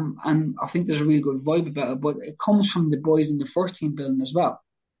 And I think there's a really good vibe about it, but it comes from the boys in the first team building as well.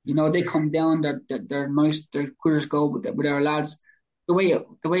 They come down, they're nice, they're good as gold with our lads. The way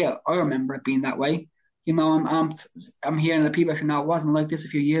I remember it being that way. I'm hearing that people say, "No, it wasn't like this a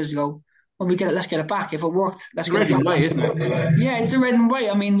few years ago." Well, let's get it back. If it worked, let's get it back. It's a Reading way, isn't it? Yeah, it's a Reading way.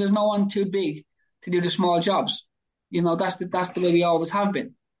 I mean, there's no one too big to do the small jobs. That's the way we always have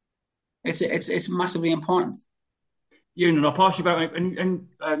been. It's massively important. Ewan, I'll pass you back and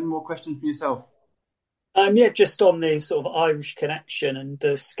more questions for yourself. Just on the sort of Irish connection and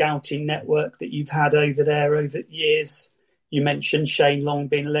the scouting network that you've had over there over years. You mentioned Shane Long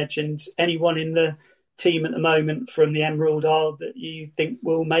being a legend. Anyone in the team at the moment from the Emerald Isle that you think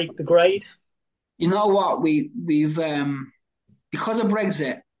will make the grade? You know what? We've because of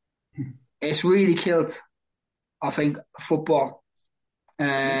Brexit, it's really killed, I think, football.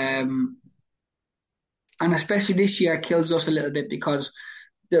 And especially this year kills us a little bit because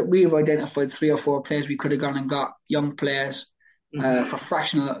we've identified 3 or 4 players we could have gone and got, young players, for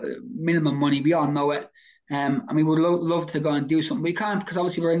fractional minimum money. We all know it. And we would love to go and do something. We can't because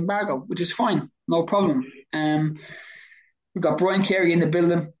obviously we're in embargo, which is fine. No problem. We've got Brian Carey in the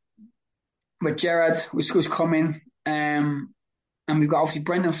building with Gerard, who's coming. And we've got obviously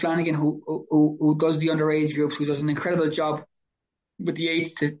Brendan Flanagan, who does the underage groups, who does an incredible job with the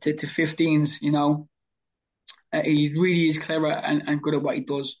 8s to 15s, he really is clever and good at what he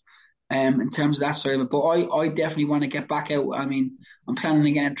does in terms of that side of it. But I definitely want to get back out. I mean, I'm planning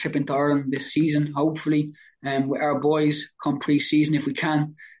to get a trip into Ireland this season, hopefully, with our boys come pre-season if we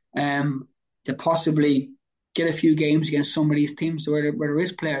can, to possibly get a few games against some of these teams where there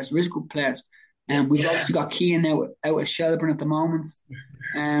is players, there is good players. We've obviously got Keane out at Shelburne at the moment,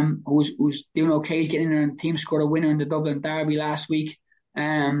 who's doing okay. He's getting in there, and the team scored a winner in the Dublin Derby last week,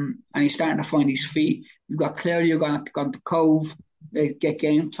 and he's starting to find his feet. We've got Claudio gone to Cove, get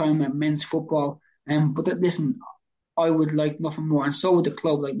game time at men's football. But listen, I would like nothing more, and so would the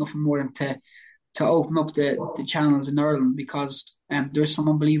club, like nothing more than to open up the channels in Ireland, because there's some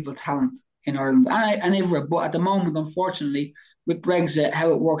unbelievable talent in Ireland and everywhere. But at the moment, unfortunately, with Brexit,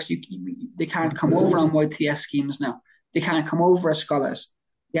 how it works, they can't come over on YTS schemes now. They can't come over as scholars.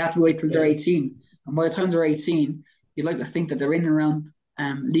 They have to wait till they're 18. And by the time they're 18, you'd like to think that they're in and around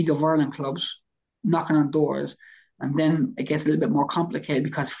League of Ireland clubs, knocking on doors. And then it gets a little bit more complicated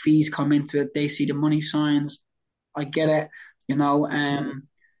because fees come into it. They see the money signs. I get it,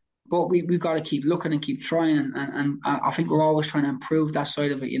 but we've got to keep looking and keep trying. And I think we're always trying to improve that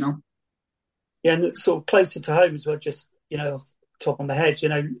side of it, Yeah, and it's sort of closer to home as well, just, off the top of my head,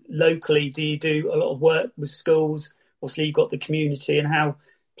 locally, do you do a lot of work with schools? Obviously, you've got the community and how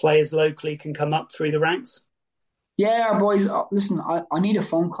players locally can come up through the ranks. Yeah, our boys, listen, I need a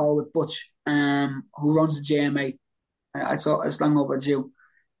phone call with Butch, who runs the JMA. It's long overdue.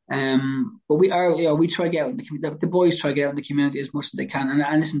 But we try to get out in the boys try to get out in the community as much as they can.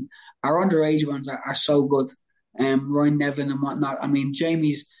 And listen, our underage ones are so good. Ryan Nevin and whatnot. I mean,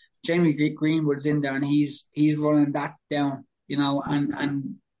 Jamie Greenwood's in there and he's running that down,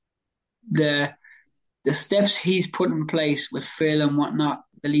 and the steps he's put in place with Phil and whatnot,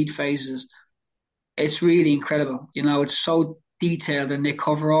 the lead phases, it's really incredible. You know, it's so detailed, and they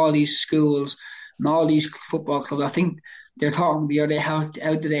cover all these schools and all these football clubs. I think they're talking the other day, how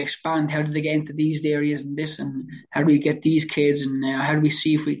do they expand? How do they get into these areas and this, and how do we get these kids, and how do we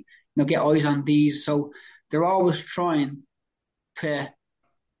see if we get eyes on these? So they're always trying to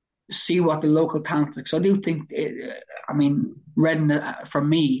see what the local talent is. So I do think, Reading, for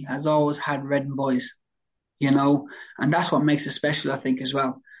me, has always had Reading boys, and that's what makes it special, I think, as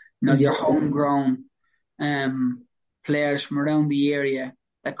well. Your homegrown players from around the area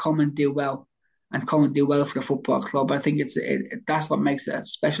that come and do well for the football club. I think that's what makes it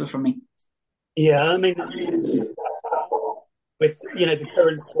special for me. Yeah, I mean, it's with the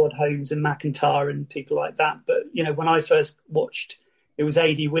current squad, Holmes and McIntyre and people like that. But when I first watched, it was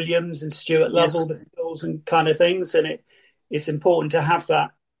A.D. Williams and Stuart Lovell, the Phils and kind of things, and it's important to have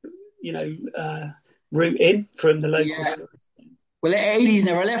that route in from the local school. Well, A.D.'s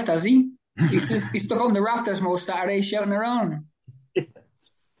never left, has he? He's stuck on the rafters most Saturdays shouting around.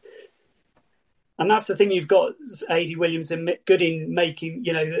 And that's the thing, you've got A.D. Williams and good in making,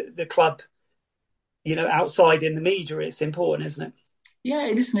 the club, outside in the media. It's important, isn't it?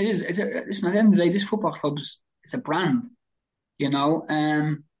 Yeah, listen, it is. Listen, at the end of the day, this football club's, it's a brand, I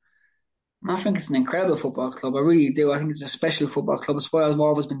think it's an incredible football club. I really do. I think it's a special football club. It's why I've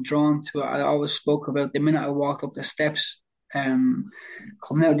always been drawn to it. I always spoke about the minute I walked up the steps, coming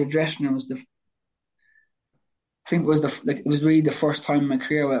out of the dressing room it was really the first time in my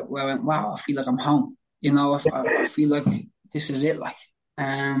career where I went, wow, I feel like I'm home. I feel like this is it.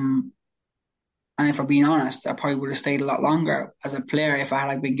 And if I'm being honest, I probably would have stayed a lot longer as a player if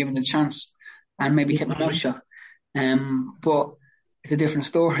I had been given the chance and maybe kept my mouth shut. But it's a different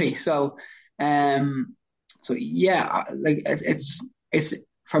story. So yeah, it's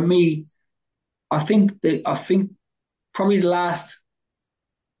for me. I think probably the last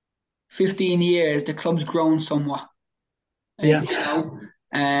 15 years, the club's grown somewhat. Yeah.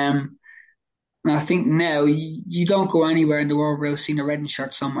 And I think now you don't go anywhere in the world without seeing a Reading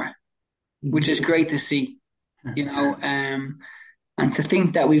shirt somewhere, which is great to see. And to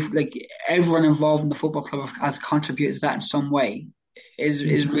think that we've everyone involved in the football club has contributed to that in some way is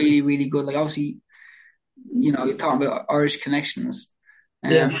really, really good. Obviously, you're talking about Irish connections.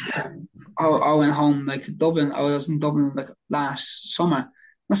 I went home to Dublin. I was in Dublin last summer.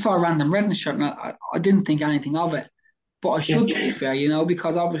 I saw a random Reading shirt and I didn't think anything of it. But I should, to be fair,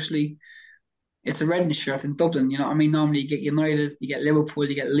 because obviously it's a Reading shirt in Dublin. Normally you get United, you get Liverpool,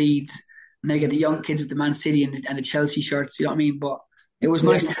 you get Leeds, and then you get the young kids with the Man City and the Chelsea shirts. You know what I mean? But it was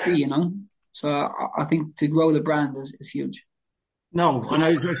nice to see, So I think to grow the brand is huge. No, I know.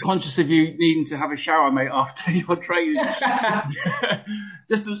 I was conscious of you needing to have a shower, mate, after your training.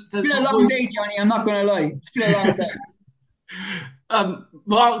 It's been a long day, Johnny. I'm not going to lie. It's been a long day.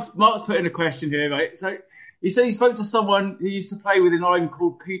 Mark's put in a question here, mate. So he said he spoke to someone who used to play with in Ireland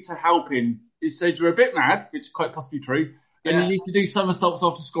called Peter Halpin. He said you're a bit mad, which is quite possibly true, and you used to do somersaults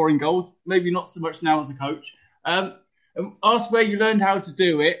after scoring goals. Maybe not so much now as a coach. And ask where you learned how to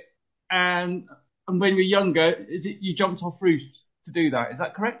do it, and when you were younger, is it you jumped off roofs to do that? Is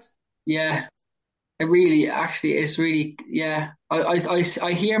that correct? Yeah, it's really, yeah.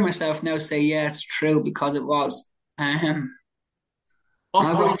 I hear myself now say, yeah, it's true, because it was. I've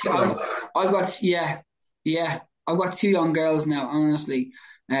got two young girls now, honestly.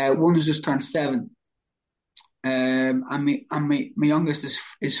 One has just turned 7. And my youngest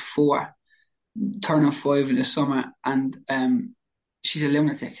is 4, turning 5 in the summer, and she's a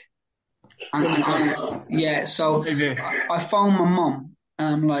lunatic. So I phoned my mum and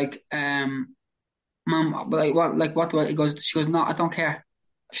I'm like, Mum, what do I? She goes, no, I don't care.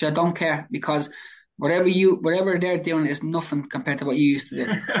 I don't care, because whatever they're doing is nothing compared to what you used to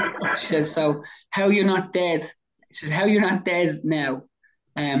do. She said, so how you're not dead? She says, how you're not dead now,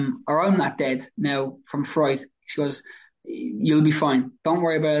 or I'm not dead now from fright. She goes, you'll be fine. Don't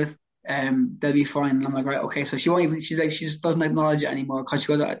worry about it. They'll be fine. And I'm like, right, okay. So she won't even. She's like, she just doesn't acknowledge it anymore, because she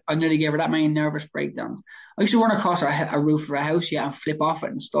goes, I nearly gave her that many nervous breakdowns. I used to run across a roof of a house, and flip off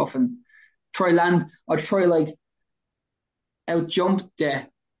it and stuff, and try land. I'd try out jump the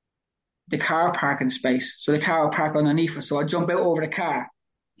car parking space, so the car would park underneath us. So I'd jump out over the car.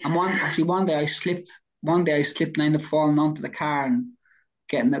 And one day I slipped. And I ended up falling onto the car and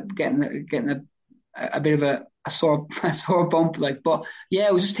getting a bit of a sore bump. But yeah,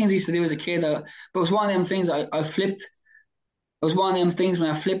 it was just things I used to do as a kid. But it was one of them things I flipped. It was one of them things when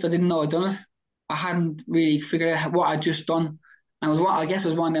I flipped, I didn't know I'd done it. I hadn't really figured out what I'd just done. And I guess it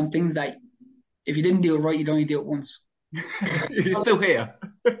was one of them things that if you didn't do it right, you'd only do it once. You're still here.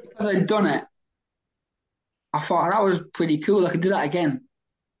 Because I'd done it, I thought that was pretty cool. I could do that again.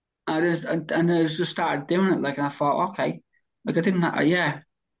 And then I just started doing it, like, and I thought, okay, like I didn't, it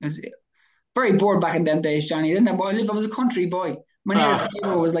was very bored back in them days, Johnny. I was a country boy. My nearest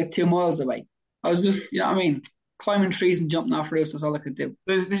neighbour was like 2 miles away. I was just, you know what I mean, climbing trees and jumping off roofs. That's all I could do.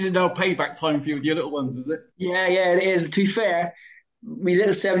 This is now payback time for you with your little ones, is it? Yeah, it is. To be fair, my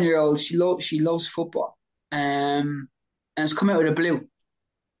little 7-year-old, she loves football, and it's come out of the blue.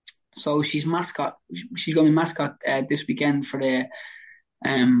 So she's going to be mascot this weekend for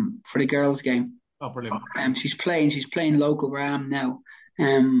the girls' game. Oh, brilliant! She's playing local where I am now,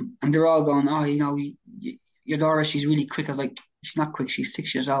 and they're all going, oh, you know, your daughter, she's really quick. I was like, she's not quick. She's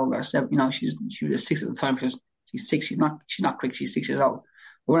 6 years old or 7. You know, she was 6 at the time because she's 6. She's not quick. She's 6 years old.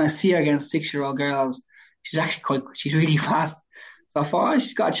 But when I see her against 6-year-old girls, she's actually quite. She's really fast. So I thought, oh,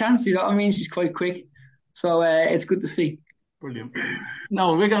 she's got a chance. You know what I mean? She's quite quick. So it's good to see. Brilliant.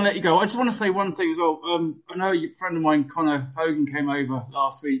 No, we're going to let you go. I just want to say one thing as well. I know a friend of mine, Connor Hogan, came over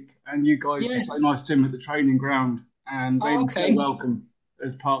last week, and you guys were so nice to him at the training ground and made him so welcome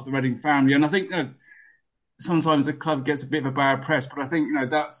as part of the Reading family. And I think sometimes the club gets a bit of a bad press, but I think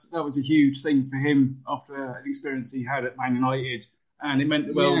that was a huge thing for him after an experience he had at Man United, and it meant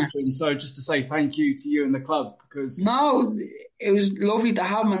the world to him. So just to say thank you to you and the club, because it was lovely to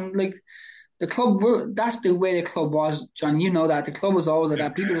have him. And like, the club, that's the way the club was, John. You know that. The club was always like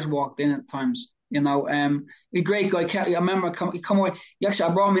that. People just walked in at times, you know. A great guy. I remember he come away. I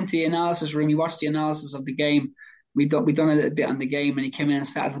brought him into the analysis room. He watched the analysis of the game. We done a little bit on the game, and he came in and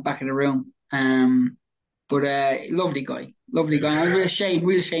sat at the back of the room. But lovely guy. And I was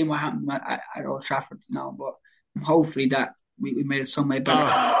really ashamed what happened at Old Trafford, you know. But hopefully that we made it some way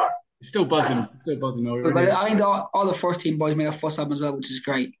better. Still buzzing. Really. But I think all the first team boys made a fuss of him as well, which is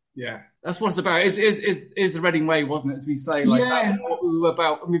great. Yeah, that's what it's about. Is the Reading way, wasn't it? As we say, like that's what we were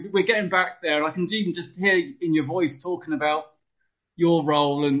about. I mean, we're getting back there, and I can even just hear in your voice talking about your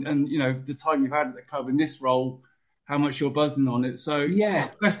role and you know the time you've had at the club in this role, how much you're buzzing on it. So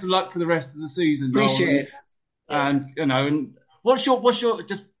best of luck for the rest of the season. Appreciate it. And you know, and what's your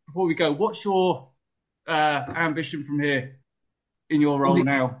just before we go, what's your ambition from here in your role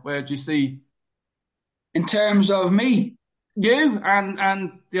now? Where do you see in terms of me? You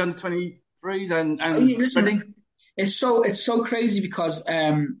and the under 23s and listen, it's so crazy because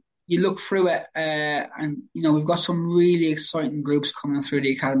you look through it and you know we've got some really exciting groups coming through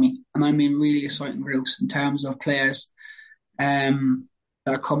the academy, and I mean really exciting groups in terms of players that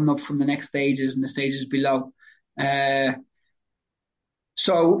are coming up from the next stages and the stages below.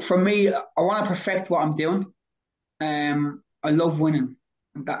 So for me, I want to perfect what I'm doing. I love winning.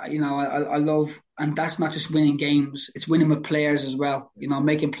 That, you know, I love, and that's not just winning games, it's winning with players as well, you know,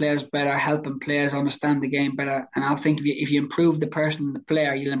 making players better, helping players understand the game better. And I think if you improve the person, the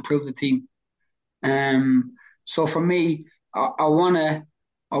player, you'll improve the team. So for me, I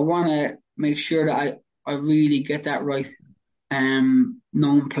wanna make sure that I really get that right.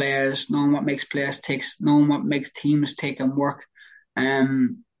 Knowing players, knowing what makes players tick, knowing what makes teams tick and work,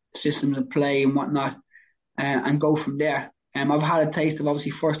 systems of play and whatnot, and go from there. I've had a taste of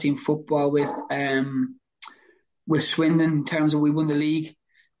obviously first team football with Swindon in terms of we won the league.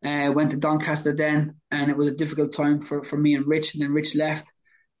 Went to Doncaster then, and it was a difficult time for me and Rich, and then Rich left.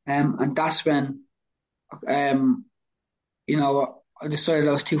 And that's when, you know, I decided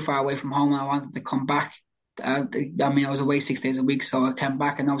I was too far away from home and I wanted to come back. I was away 6 days a week, so I came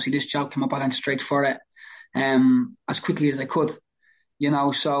back, and obviously this job came up. I went straight for it, as quickly as I could, you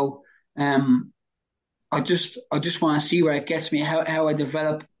know. So, I just want to see where it gets me, how I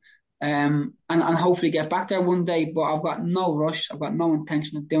develop, and hopefully get back there one day. But I've got no rush. I've got no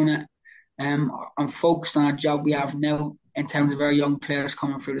intention of doing it. I'm focused on our job we have now in terms of our young players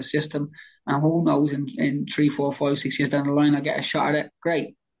coming through the system. And who knows, in 3, 4, 5, 6 years down the line, I get a shot at it.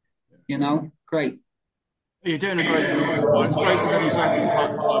 Great, you know, great. You're doing a great job. It's great to have you back as part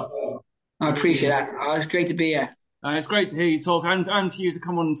of the club. I appreciate that. It's great to be here. And it's great to hear you talk, and for you to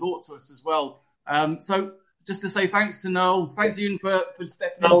come on and talk to us as well. So just to say thanks to Noel, thanks Ewan for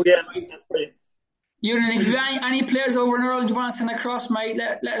stepping in. Oh yeah, that's brilliant. Ewan, if you have any players over in Ireland you want to send across, mate,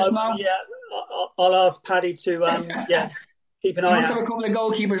 let us know. Yeah, I'll ask Paddy to keep an eye out. We must have a couple of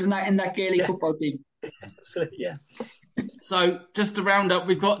goalkeepers in that Gaelic football team. Absolutely, yeah. So just to round up,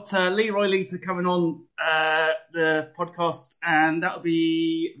 we've got Leroy Lita coming on the podcast, and that'll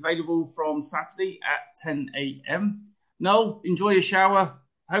be available from Saturday at 10 a.m. Noel, enjoy your shower.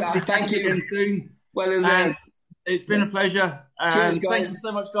 Hopefully catch you again soon. Well, it's been a pleasure. Cheers, guys. Thank you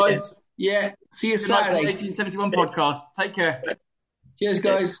so much, guys. Yeah, see you Saturday. 1871 podcast. Take care. Cheers,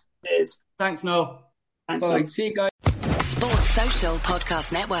 guys. Cheers. Thanks, Noel. Thanks. Bye. See you, guys. Sports Social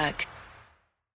Podcast Network.